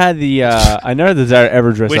never had the. I never had the desire to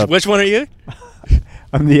ever dress up. Which one are you?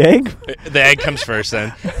 I'm the egg? The egg comes first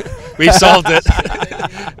then. We solved it.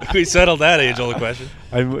 We settled that age-old question.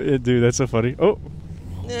 Dude, that's so funny. Oh.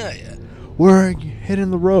 Yeah. We're hitting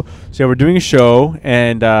the road. So yeah, we're doing a show,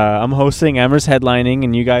 and I'm hosting. Amber's headlining,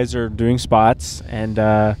 and you guys are doing spots. And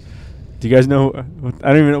do you guys know?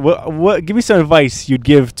 I don't even know. What? Give me some advice you'd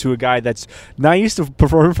give to a guy that's not used to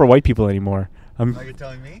performing for white people anymore. Are you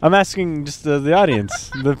telling me? I'm asking just the audience,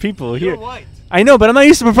 the people here. You're white. I know, but I'm not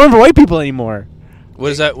used to performing for white people anymore.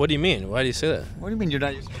 What is that? What do you mean? Why do you say that? What do you mean you're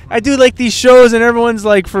not used to I do like these shows, and everyone's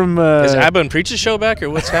like from. Is Abba and Preach's show back, or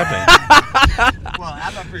what's happening? Well,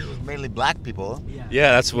 Abba Preach was mainly black people.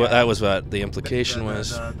 Yeah, that's what that was. What the implication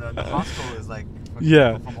was. The hostel is like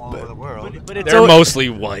Yeah. people from all over the world. But They're mostly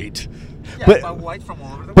white. Yeah, but white from all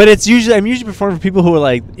over the world. But I'm usually performing for people who are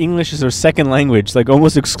like English is their second language, like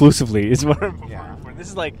almost exclusively. Is what I'm performing for. This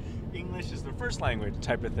is like English is their first language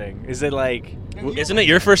type of thing. Is it like? Isn't it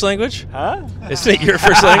your first language? Huh? Isn't it your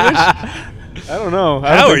first language? I don't know.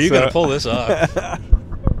 How are you gonna pull this off?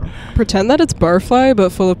 Pretend that it's Barfly,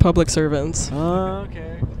 but full of public servants.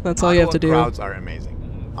 Okay. That's all you have to do. Crowds are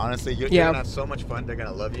amazing. Honestly, you're Yeah. gonna have so much fun. They're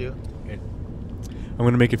gonna love you. I'm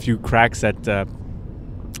gonna make a few cracks at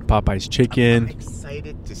Popeye's Chicken. I'm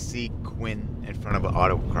excited to see Quinn in front of an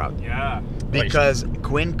auto crowd. Yeah. Because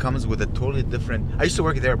Quinn comes with a totally different. I used to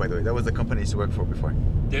work there, by the way. That was the company I used to work for before.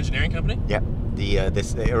 The engineering company? Yeah.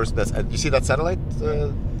 You see that satellite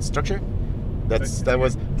structure? That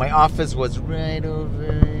was my office was right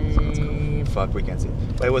over. Fuck, we can't see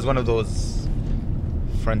it. But it was one of those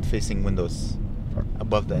front-facing windows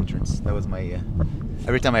above the entrance. That was my.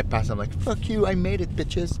 Every time I pass, I'm like, "Fuck you! I made it,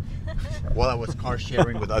 bitches!" While I was car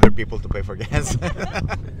sharing with other people to pay for gas.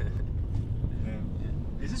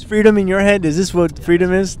 Is this freedom in your head? Is this what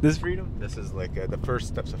freedom is? This freedom? This is like the first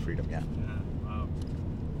steps of freedom. Yeah. Wow.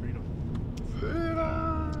 Freedom.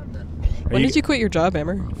 When did you quit your job,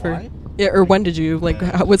 Amber? Why? Yeah, or when did you? Like,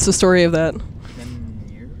 what's the story of that? 10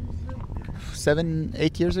 years? 7,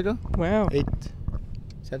 8 years ago? Wow. 8,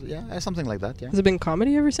 7, yeah, something like that. Yeah. Has it been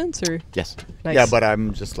comedy ever since, or? Yes. Nice. Yeah, but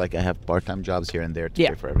I'm just like I have part-time jobs here and there to Yeah.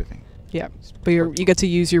 pay for everything. Yeah, but you get to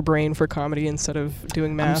use your brain for comedy instead of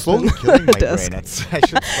doing math. I'm slowly and killing my desk. brain. I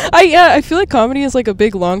should stop. I feel like comedy is like a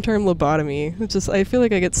big long-term lobotomy. It's just I feel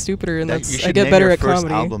like I get stupider and You I should get name better your at first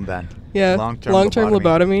comedy. album band. Yeah, Long-term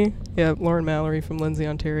lobotomy. Yeah, Lauren Mallory from Lindsay,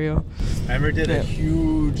 Ontario. Amber did Yeah. a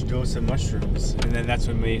huge dose of mushrooms, and then that's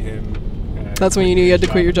what made him. That's when you knew you had to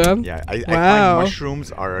quit your job? Yeah, I Wow. find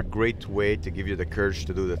mushrooms are a great way to give you the courage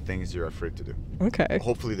to do the things you're afraid to do. Okay.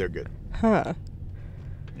 Hopefully they're good. Huh.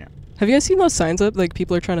 Yeah. Have you guys seen those signs up? Like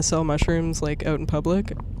people are trying to sell mushrooms like out in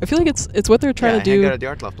public. I feel like it's what they're trying to I hang do. out at the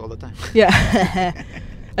Art Loft all the time. Yeah.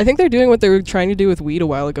 I think they're doing what they were trying to do with weed a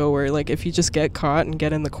while ago, where like if you just get caught and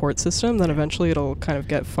get in the court system, then eventually it'll kind of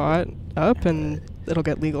get fought up and it'll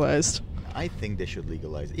get legalized. I think they should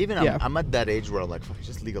legalize it. Even Yeah. I'm at that age where I'm like, fuck,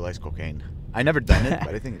 just legalize cocaine. I never done it,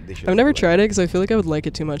 but I think they should. I've never legalize tried it because I feel like I would like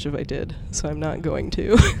it too much if I did, so I'm not going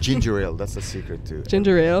to. Ginger ale, that's the secret too.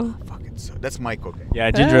 Ginger ale? Fucking so. That's my cocaine. Yeah,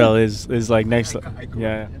 ginger ale is like next. I grew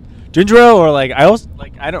Yeah. up with it. Ginger ale or like I also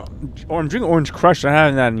like I don't I'm drinking Orange Crush. I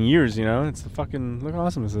haven't had that in years. You know, it's the fucking look how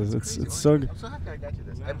awesome this is. It's so good. I'm so happy I got you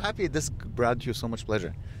this. I'm happy this brought you so much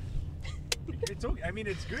pleasure. It's okay. I mean,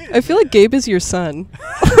 it's good. I feel like Gabe is your son.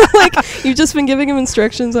 Like you've just been giving him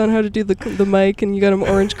instructions on how to do the mic, and you got him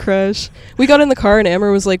Orange Crush. We got in the car, and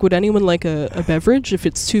Amber was like, "Would anyone like a beverage? If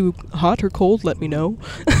it's too hot or cold, let me know.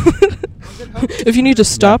 If you need to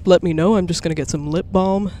stop, let me know. I'm just gonna get some lip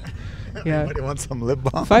balm." Yeah. Everybody wants some lip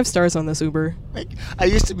balm. 5 stars on this Uber. I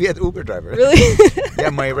used to be an Uber driver. Really? Yeah,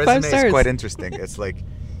 my 5 resume is stars. quite interesting. It's like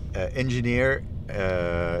engineer,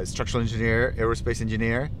 structural engineer, aerospace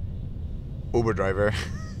engineer, Uber driver.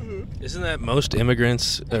 Isn't that most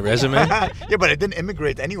immigrants' resume? Yeah, but I didn't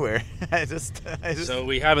immigrate anywhere. I just So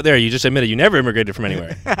we have it there. You just admitted you never immigrated from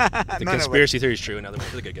anywhere. The No, conspiracy theory is true. In other words,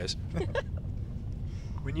 for the good guys.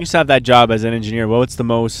 When you used to have that job as an engineer, what's the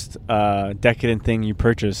most decadent thing you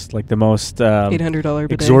purchased? Like the most $800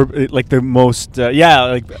 bidet. like the most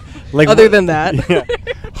like Other than that. Yeah.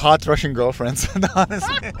 hot Russian girlfriends.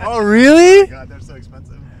 Honestly. Oh really? God, they're so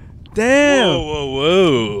expensive. Damn.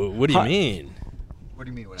 Whoa. What do you mean? What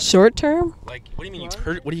do you mean? Short term? Like, what do you mean?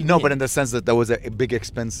 What do you No, mean? but in the sense that was a big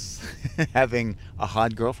expense having a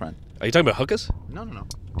hot girlfriend. Are you talking about hookahs? No.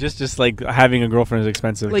 Just like having a girlfriend is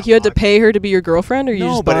expensive. Like you had to pay her to be your girlfriend, or you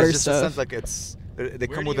No, just but bought her it's just a stuff? sense like it's they Where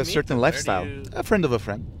come do with you a meet certain them? Where do lifestyle. you- A friend of a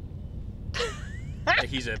friend. Like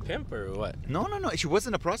he's a pimp or what? No. She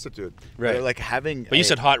wasn't a prostitute. Right. They're like having. But you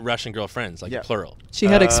said hot Russian girlfriends, like Yeah. plural. She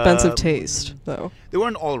had expensive Um, taste, though. They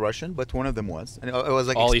weren't all Russian, but one of them was, and it was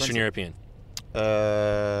like All expensive. Eastern European.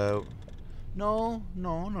 No.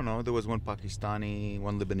 There was one Pakistani,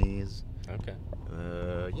 one Lebanese. Okay.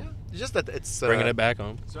 Yeah. It's just that it's Bringing it back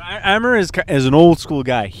home. So Amr is an old school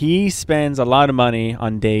guy. He spends a lot of money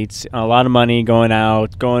on dates, a lot of money going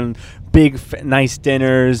out, going big, nice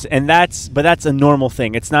dinners, and that's a normal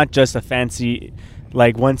thing. It's not just a fancy,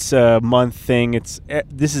 like once a month thing.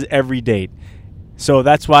 This is every date. So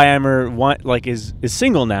that's why Amr is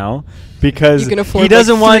single now, because he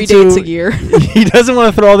doesn't want 3 dates a year. He doesn't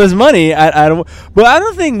want to throw all this money at but I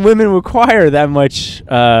don't think women require that much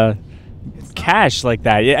cash like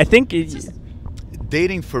that. I think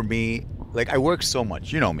dating for me, like I work so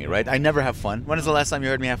much. You know me, right? I never have fun. When is the last time you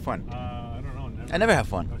heard me have fun? I don't know. Never. I never have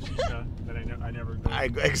fun. No shisha, but I never.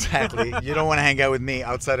 Exactly. You don't want to hang out with me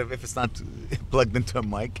outside of if it's not plugged into a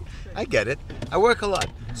mic. I get it. I work a lot.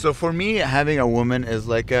 So for me, having a woman is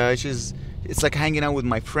like it's like hanging out with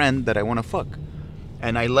my friend that I want to fuck.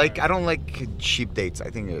 And I don't like cheap dates. I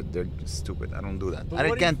think they're stupid. I don't do that.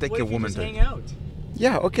 I can't take a woman to hang out.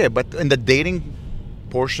 Yeah, okay, but in the dating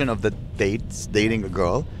portion of the dates, dating a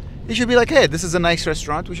girl, you should be like, hey, this is a nice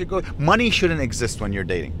restaurant. We should go. Money shouldn't exist when you're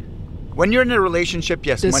dating. When you're in a relationship,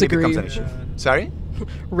 yes, Disagree. Money becomes an issue. Sorry?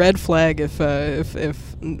 Red flag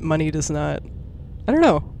if money does not. I don't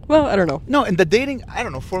know. Well, I don't know. No, in the dating, I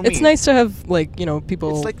don't know. For me, it's nice to have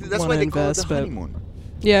people. It's like that's why they call it the honeymoon.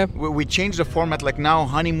 Yeah. We changed the format. Like now,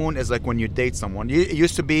 honeymoon is like when you date someone. It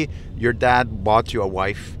used to be your dad bought you a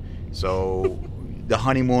wife, so the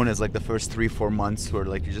honeymoon is like the first 3-4 months where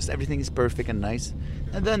like everything is perfect and nice,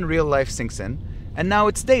 and then real life sinks in. And now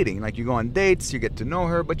it's dating. Like you go on dates, you get to know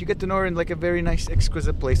her, but you get to know her in like a very nice,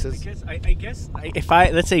 exquisite places. I guess if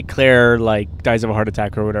let's say Claire like dies of a heart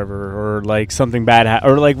attack or whatever, or like something bad,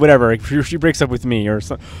 or like whatever, if she breaks up with me or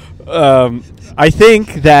something, I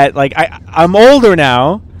think that like I'm older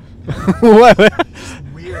now. What?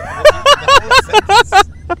 Weird.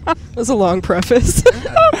 That's a long preface.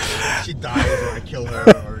 Yeah. She dies, or I kill her,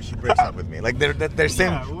 or she breaks up with me. Like they're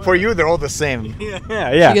same. Yeah, for you, they're all the same.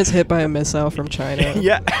 Yeah. She gets hit by a missile from China.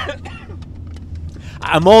 Yeah.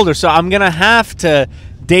 I'm older, so I'm gonna have to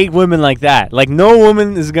date women like that. Like no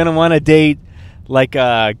woman is gonna want to date like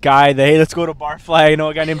a guy that, hey, let's go to Barfly. You know,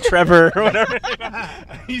 a guy named Trevor or whatever.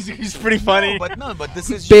 he's pretty funny. No, but this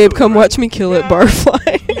is babe, come watch me kill at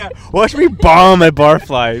Barfly. Yeah, watch me bomb at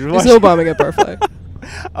Barfly. There's no bombing at Barfly.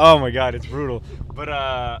 Oh my god, it's brutal. But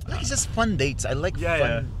it's just fun dates. I like fun.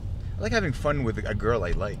 Yeah. I like having fun with a girl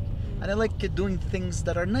I like, and I like doing things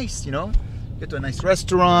that are nice. You know, get to a nice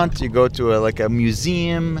restaurant. You go to a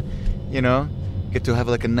museum. You know, get to have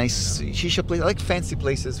like a nice shisha place. I like fancy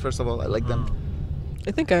places. First of all, I like them.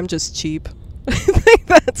 I think I'm just cheap. I think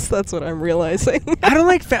that's what I'm realizing. I don't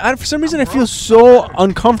like for some reason I feel so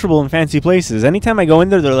uncomfortable in fancy places. Anytime I go in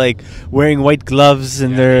there, they're like wearing white gloves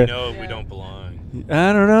and they're. No, we don't belong.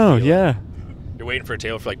 I don't know. Yeah. You're waiting for a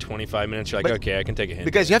table for like 25 minutes. You're like, okay, I can take a hint.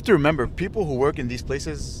 Because you have to remember, people who work in these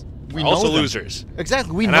places, we also know them. Losers.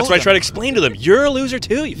 Exactly, we and know that's why them. I try to explain to them. You're a loser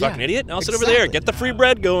too, you fucking idiot. Now sit over there, get the free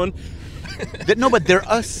bread going. No, but they're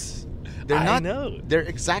us. They're not. I know. They're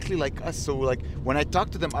exactly like us. So like when I talk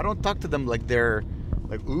to them, I don't talk to them like they're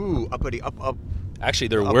like ooh uppity up. Actually,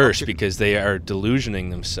 they're worse because they are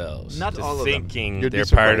delusioning themselves. Not all of them. Thinking they're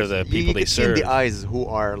part of the people they serve. You can see in the eyes who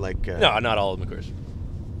are like. No, not all of them, of course.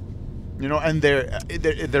 You know, and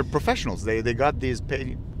they're professionals. They got these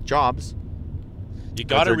paid jobs. You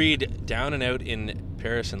got to read Down and Out in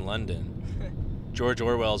Paris and London, George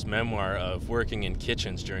Orwell's memoir of working in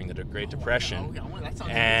kitchens during the Great Depression.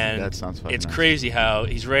 And that sounds it's nice. Crazy how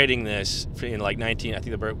he's writing this in like I think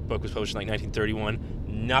the book was published in like 1931.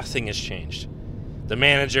 Nothing has changed. The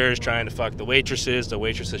manager is trying to fuck the waitresses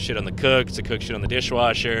shit on the cooks, the cook shit on the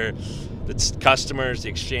dishwasher, the customers, the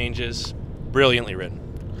exchanges. Brilliantly written.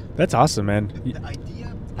 That's awesome, man. The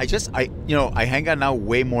idea. I hang out now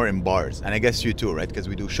way more in bars, and I guess you too, right? Because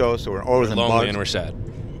we do shows, so we're always in lonely bars. And we're sad.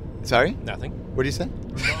 Sorry? Nothing. What do you say?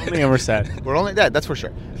 Lonely and we're sad. We're only that. That's for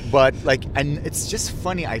sure. But and it's just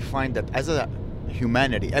funny. I find that as a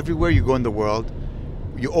humanity, everywhere you go in the world,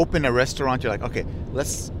 you open a restaurant. You're like, okay,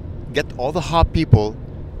 let's get all the hot people,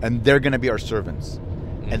 and they're gonna be our servants.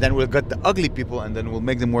 And then we'll get the ugly people, and then we'll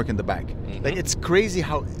make them work in the back. Mm-hmm. Like it's crazy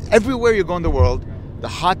how everywhere you go in the world, the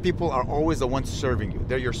hot people are always the ones serving you.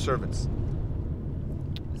 They're your servants.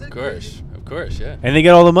 Of course, yeah. And they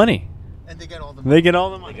get all the money. And they get all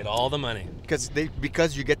the money.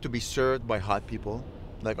 Because you get to be served by hot people.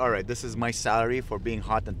 Like, all right, this is my salary for being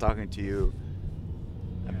hot and talking to you.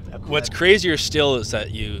 What's crazier still is that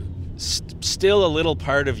you still a little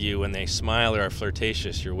part of you when they smile or are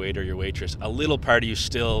flirtatious, your waiter, your waitress, a little part of you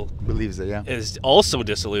still believes it, yeah. Is also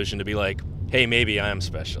disillusioned to be like, hey, maybe I'm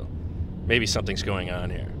special. Maybe something's going on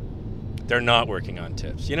here. They're not working on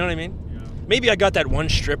tips. You know what I mean? Yeah. Maybe I got that one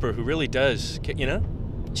stripper who really does, you know?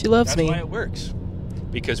 She loves me. That's why it works.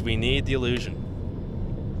 Because we need the illusion.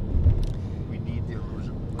 We need the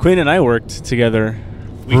illusion. Quinn and I worked together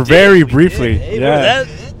We very did. briefly. Hey, yeah. that?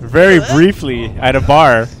 Very briefly at a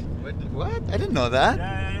bar. What? I didn't know that.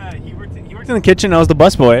 Yeah. He worked in the kitchen. I was the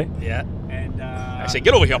busboy. Yeah. And I said,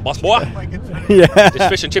 get over here, boss boy. yeah. This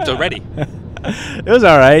fish and chips are ready. It was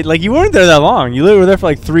all right. Like, you weren't there that long. You were there for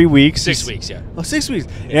like 3 weeks. 6 weeks, yeah. Oh, 6 weeks.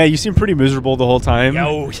 Yeah, you seemed pretty miserable the whole time.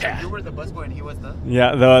 Oh, yeah. You were the busboy and he was the.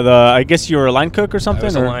 Yeah, the I guess you were a line cook or something. I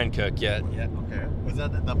was a or? line cook, yeah. Okay. Was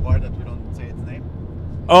that the bar that we don't say its name?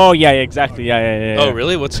 Oh yeah, exactly. Yeah. Oh,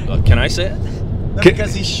 really? Can I say it? No,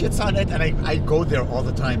 because he shits on it, and I go there all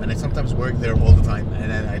the time, and I sometimes work there all the time,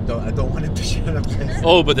 and I don't want him to shit on a place.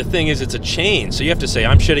 Oh, but the thing is, it's a chain, so you have to say,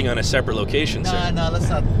 I'm shitting on a separate location, sir. No, let's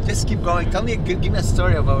not. Just keep going. Tell me, give me a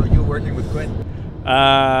story about you working with Quinn.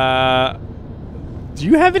 Do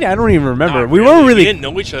you have any? I don't even remember. Not We weren't really. We didn't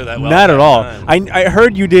know each other that well. Not at all. time. I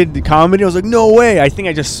heard you did the comedy. I was like, no way. I think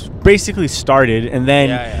I just basically started, and then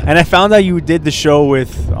Yeah. and I found out you did the show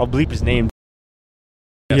with, I'll bleep his name.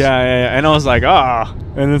 Yes. Yeah, and I was like,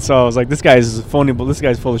 and then so I was like, this guy's phony, but this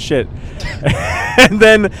guy's full of shit. and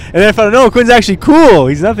then I found out, no, Quinn's actually cool.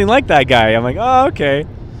 He's nothing like that guy. I'm like, oh, okay.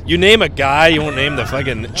 You name a guy, you won't name the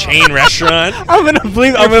fucking chain restaurant. I'm gonna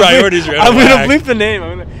bleep. Your priorities are out I'm of gonna whack. bleep the name.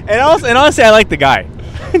 And honestly, I like the guy.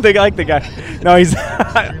 I like the guy. No, he's.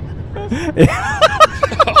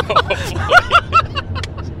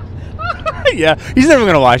 Yeah, he's never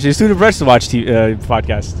gonna watch it. He's too depressed to watch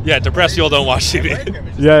podcast. Yeah, depressed people don't watch TV.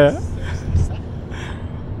 Yeah.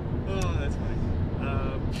 Oh, that's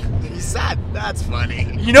funny. He's sad. That's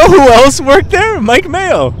funny. You know who else worked there? Mike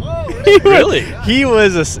Mayo. Oh, Really? He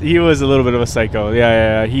was a little bit of a psycho.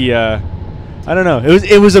 Yeah. He. I don't know.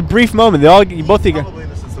 It was a brief moment. Both He probably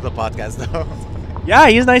listens to the podcast though. Yeah,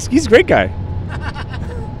 he's nice. He's a great guy.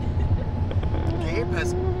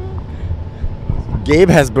 Gabe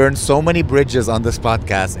has burned so many bridges on this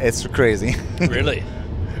podcast. It's crazy. Really?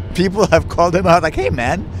 People have called him out like, "Hey,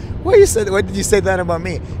 man, why did you say that about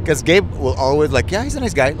me?" Because Gabe will always like, "Yeah, he's a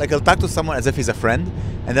nice guy." Like, he'll talk to someone as if he's a friend,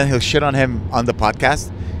 and then he'll shit on him on the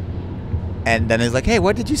podcast, and then he's like, "Hey,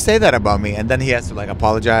 why did you say that about me?" And then he has to like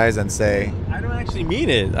apologize and say, I don't actually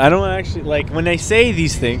mean it. I don't actually like when I say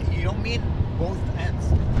these things. "You don't mean both ends."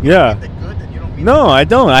 Yeah. The good, and you don't mean No, I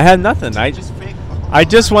don't. I had nothing. I just fake. I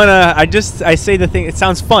say the thing. It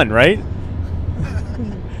sounds fun, right?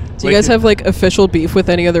 Do you guys have like official beef with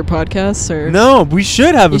any other podcasts or? No, we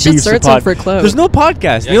should have a beef. You should start some for clout. There's no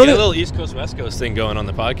podcast. Yeah, get a little East Coast, West Coast thing going on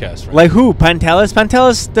the podcast. Right? Like who? Pantelis?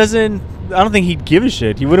 Pantelis doesn't. I don't think he'd give a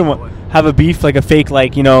shit. He wouldn't have a beef, like a fake,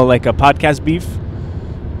 like like a podcast beef.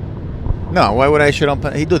 No, why would I shit on?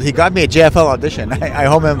 He got me a JFL audition. I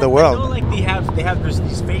owe him the world. You know, like they have there's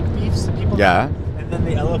these fake beefs that people. Yeah. Have, and then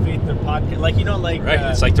they elevate their podcast, like Right,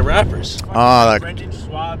 it's like the rappers. Like Brendan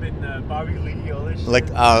Schwab and Bobby Lee, all this shit. like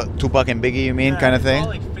Tupac and Biggie, you mean, kind of thing? It's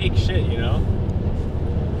all like fake shit, you know.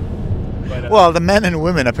 But, Well, the men and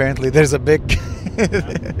women apparently there's a big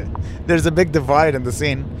there's a big divide in the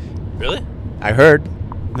scene. Really? I heard.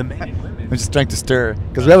 the men and women. I'm just trying to stir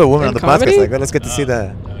because we have a woman on In the comedy? podcast. Like, let's get to see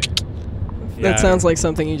the. That sounds like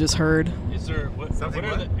something you just heard. Is there, what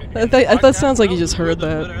are the, That sounds like you just heard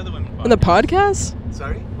that. What are the women In the podcast?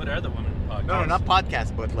 Sorry. What are the women podcasts? No, not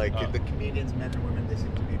podcast, but like the comedians, men and women, they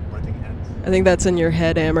seem to be butting heads. I think that's in your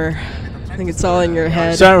head, Amber. I think it's all in your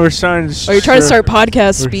head. We're starting to. Are you trying to start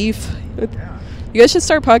podcast beef? You guys should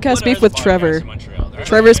start podcast beef with Trevor.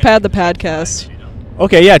 Trevor's Pad the podcast.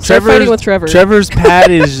 Okay, yeah, Start fighting with Trevor. Trevor's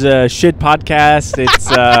Pad is shit podcast. It's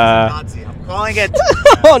Nazi. I'm calling it.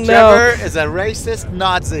 Oh no! Trevor is a racist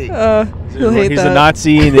Nazi. He'll hate he's that. a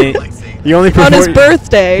Nazi. And he only On his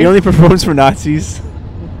birthday. He only performs for Nazis.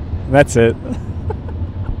 That's it.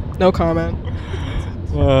 No comment.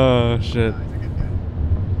 Oh shit.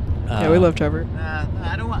 Yeah, we love Trevor.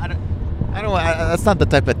 I don't want. That's not the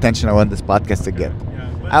type of attention I want this podcast to get.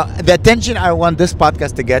 The attention I want this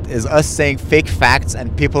podcast to get is us saying fake facts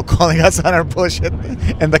and people calling us on our bullshit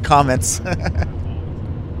in the comments.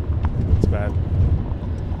 It's bad.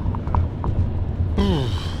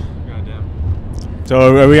 Goddamn.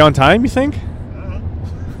 So are we on time, you think? I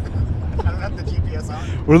don't have the GPS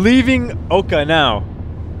on. We're leaving Oka now.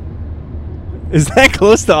 Is that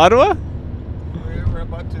close to Ottawa? We're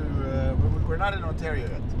about to. We're not in Ontario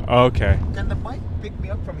yet. Okay. Can the mic pick me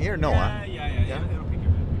up from here? No, huh? Yeah. Yeah.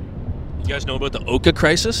 You guys know about the Oka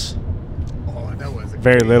crisis? Oh, that was a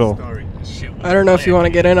Very crazy little. story. I don't know if you want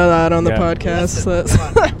to get into that on the Yeah. podcast.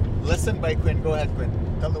 Listen by Quinn. Go ahead, Quinn.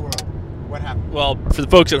 Tell the world what happened. Well, for the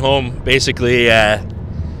folks at home, basically,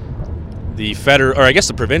 the federal, or I guess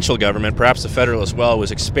the provincial government, perhaps the federal as well, was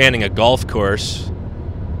expanding a golf course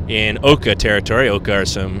in Oka territory. Oka are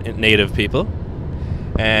some native people.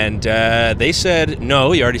 And they said,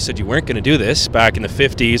 no, you already said you weren't going to do this back in the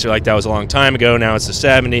 50s, or like that was a long time ago. Now it's the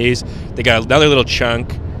 70s. They got another little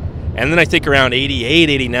chunk. And then I think around 88,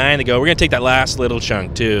 89, they go, we're going to take that last little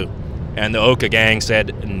chunk too. And the Oka gang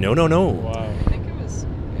said, no, no, no. Wow. I think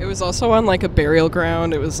it was also on like a burial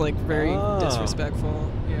ground. It was like very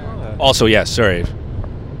disrespectful. Yeah. Also, yes, sorry.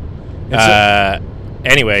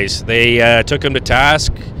 Anyways, they took him to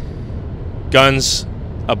task. Guns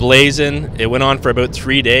ablazing. It went on for about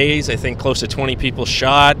 3 days. I think close to 20 people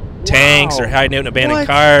shot. Tanks are hiding out in abandoned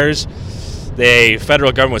cars. The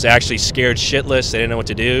federal government was actually scared shitless. They didn't know what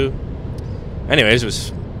to do. Anyways, it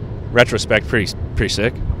was retrospect pretty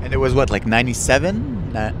sick. And it was what, like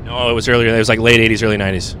 97? No, it was earlier. It was like late 80s, early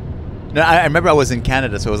 90s. No, I remember I was in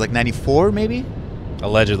Canada, so it was like 94 maybe?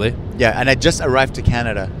 Allegedly. Yeah, and I just arrived to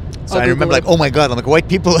Canada. So I'll I remember Google like, oh my god, I'm like, white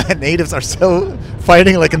people and natives are still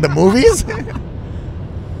fighting like in the movies?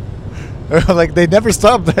 Like they never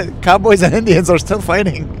stopped. Cowboys and Indians are still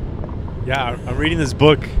fighting. Yeah, I'm reading this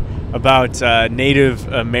book about Native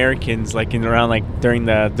Americans, like in around like during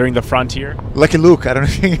the frontier. Lucky Luke. I don't know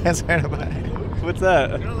if you guys heard about it. What's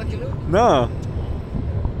that? You know Lucky Luke? No.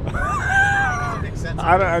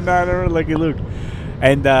 I don't know Lucky Luke.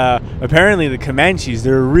 And apparently the Comanches,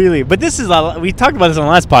 they're really... But this is... We talked about this on the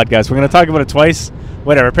last podcast. We're going to talk about it twice.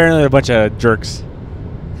 Whatever. Apparently they're a bunch of jerks.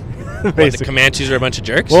 What, the Comanches are a bunch of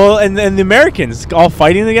jerks? Well, and the Americans all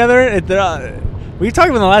fighting together. We talked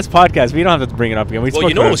about in the last podcast. We don't have to bring it up again. Well,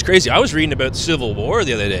 you know what was crazy? I was reading about the Civil War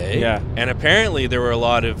the other day. Yeah. And apparently there were a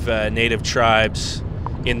lot of native tribes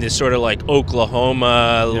in this sort of like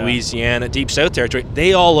Oklahoma, Louisiana, Deep South territory.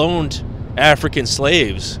 They all owned African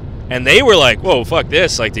slaves. And they were like, whoa, fuck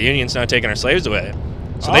this. Like, the Union's not taking our slaves away.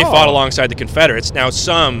 So they fought alongside the Confederates. Now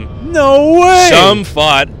some... No way! Some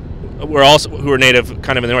fought... who were native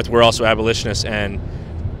kind of in the north were also abolitionists.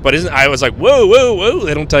 But I was like, whoa.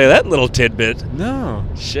 They don't tell you that little tidbit. No.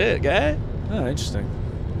 Shit, guy. Oh, interesting.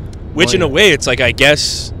 Which in a way, it's like, I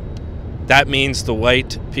guess that means the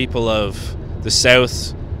white people of the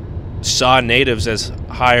South saw natives as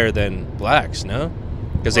higher than blacks, no?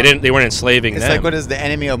 Because they weren't enslaving them. It's like, what is the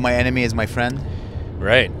enemy of my enemy is my friend?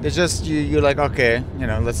 Right. It's just, you're like, okay,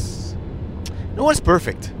 let's... No one's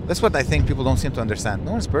perfect. That's what I think people don't seem to understand.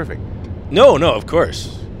 No one's perfect. No, of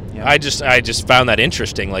course. Yeah. I just found that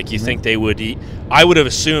interesting. Like, you think they would I would have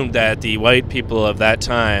assumed that the white people of that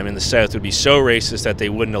time in the South would be so racist that they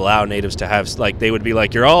wouldn't allow natives to have, like, they would be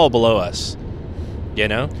like, you're all below us. You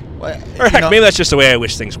know? Well, or heck, maybe that's just the way I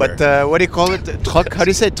wish things were. But what do you call it? Truck? How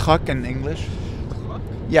do you say truck in English?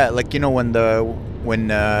 Yeah, like, when the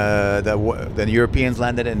Europeans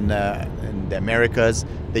landed in the Americas,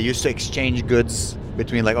 they used to exchange goods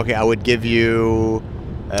between, like, okay, I would give you...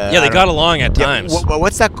 they got along at times.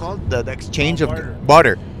 What's that called? The exchange of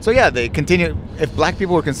barter. So yeah, they continue. If black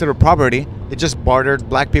people were considered property, they just bartered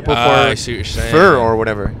black people for fur or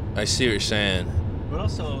whatever. I see what you're saying. But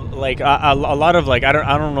also, like a lot of, like, I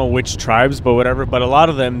don't know which tribes, but whatever. But a lot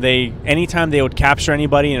of them, anytime they would capture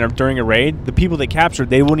anybody during a raid, the people they captured,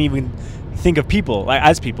 they wouldn't even think of people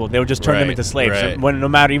as people. They would just turn them into slaves. Right. No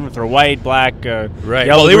matter even if they're white, black, right.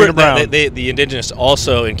 yellow, well, green, or brown. The indigenous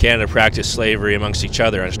also in Canada practiced slavery amongst each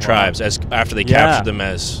other as tribes after they captured them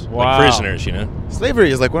as like prisoners.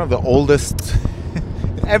 Slavery is like one of the oldest.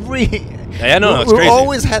 It's crazy.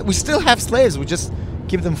 We still have slaves. We just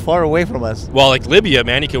keep them far away from us. Well, like Libya,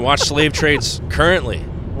 man, you can watch slave trades currently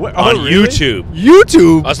on really? YouTube.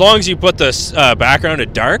 YouTube. As long as you put the background to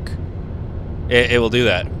dark, it will do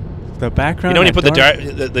that. The background. When you put the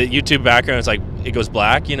YouTube background, it's like it goes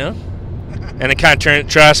black, and it kind of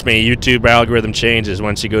trust me, YouTube algorithm changes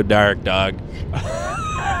once you go dark, dog.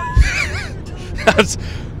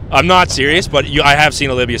 I'm not serious, but I have seen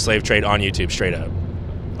a Libya slave trade on YouTube straight up.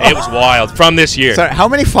 It was wild from this year. Sorry, how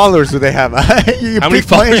many followers do they have? How many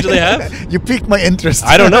followers do they have? You piqued my interest.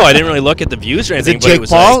 I don't know. I didn't really look at the views or anything. Is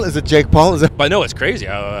it Jake Paul? But no, it's crazy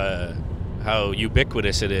how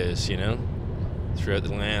ubiquitous it is, throughout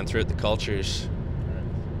the land, throughout the cultures.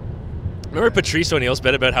 Remember Patrice O'Neill's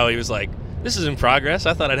bit about how he was like, this is in progress.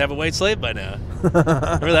 I thought I'd have a white slave by now.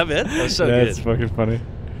 Remember that bit? That was so good. That's fucking funny.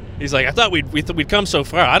 He's like, I thought we'd come so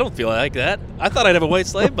far. I don't feel like that. I thought I'd have a white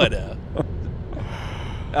slave by now.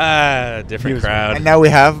 Different crowd. And now we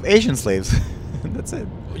have Asian slaves. That's it.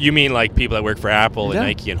 You mean like people that work for Apple and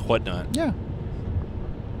Nike and whatnot? Yeah.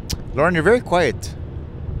 Lauren, you're very quiet.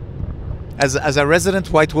 As a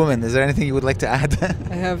resident white woman, is there anything you would like to add?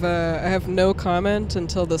 I have no comment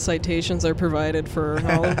until the citations are provided for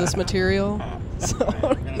all of this material.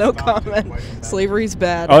 So no comment. Slavery's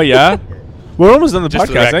bad. Oh yeah. We're almost done the Just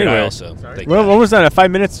for the podcast record, I anyway. also think We're almost done at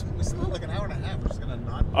 5 minutes. We still have like an hour and a half. We're just gonna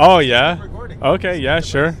not. Oh yeah. Recording. Okay. Yeah.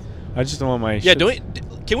 Sure. I just don't want my. Yeah,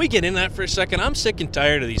 shit- can we get in that for a second? I'm sick and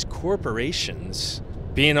tired of these corporations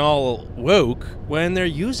being all woke when they're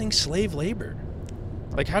using slave labor.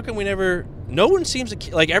 Like, how can we never... No one seems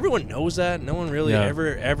to... Like, everyone knows that. No one really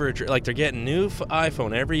ever... Like, they're getting new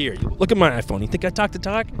iPhone every year. Look at my iPhone. You think I talk the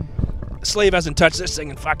talk? A slave hasn't touched this thing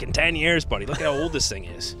in fucking 10 years, buddy. Look at how old this thing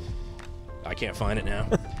is. I can't find it now.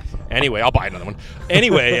 Anyway, I'll buy another one.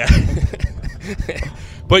 Anyway.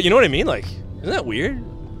 But you know what I mean? Like, isn't that weird?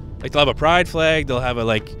 Like, they'll have a pride flag. They'll have a,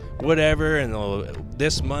 like, whatever. And they'll...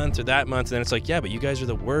 This month or that month. And then it's like, yeah, but you guys are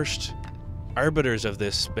the worst... arbiters of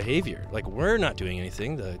this behavior. Like, we're not doing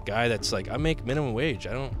anything. The guy that's like, I make minimum wage.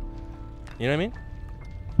 I don't, you know what I mean?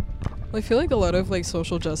 Well, I feel like a lot of like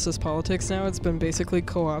social justice politics now, it's been basically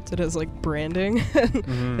co-opted as like branding.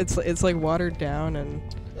 It's like watered down, and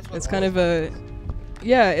it's kind of a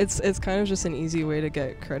it's kind of just an easy way to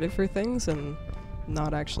get credit for things and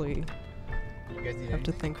not actually have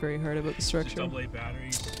to think very hard about the structure. AA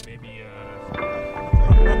batteries, maybe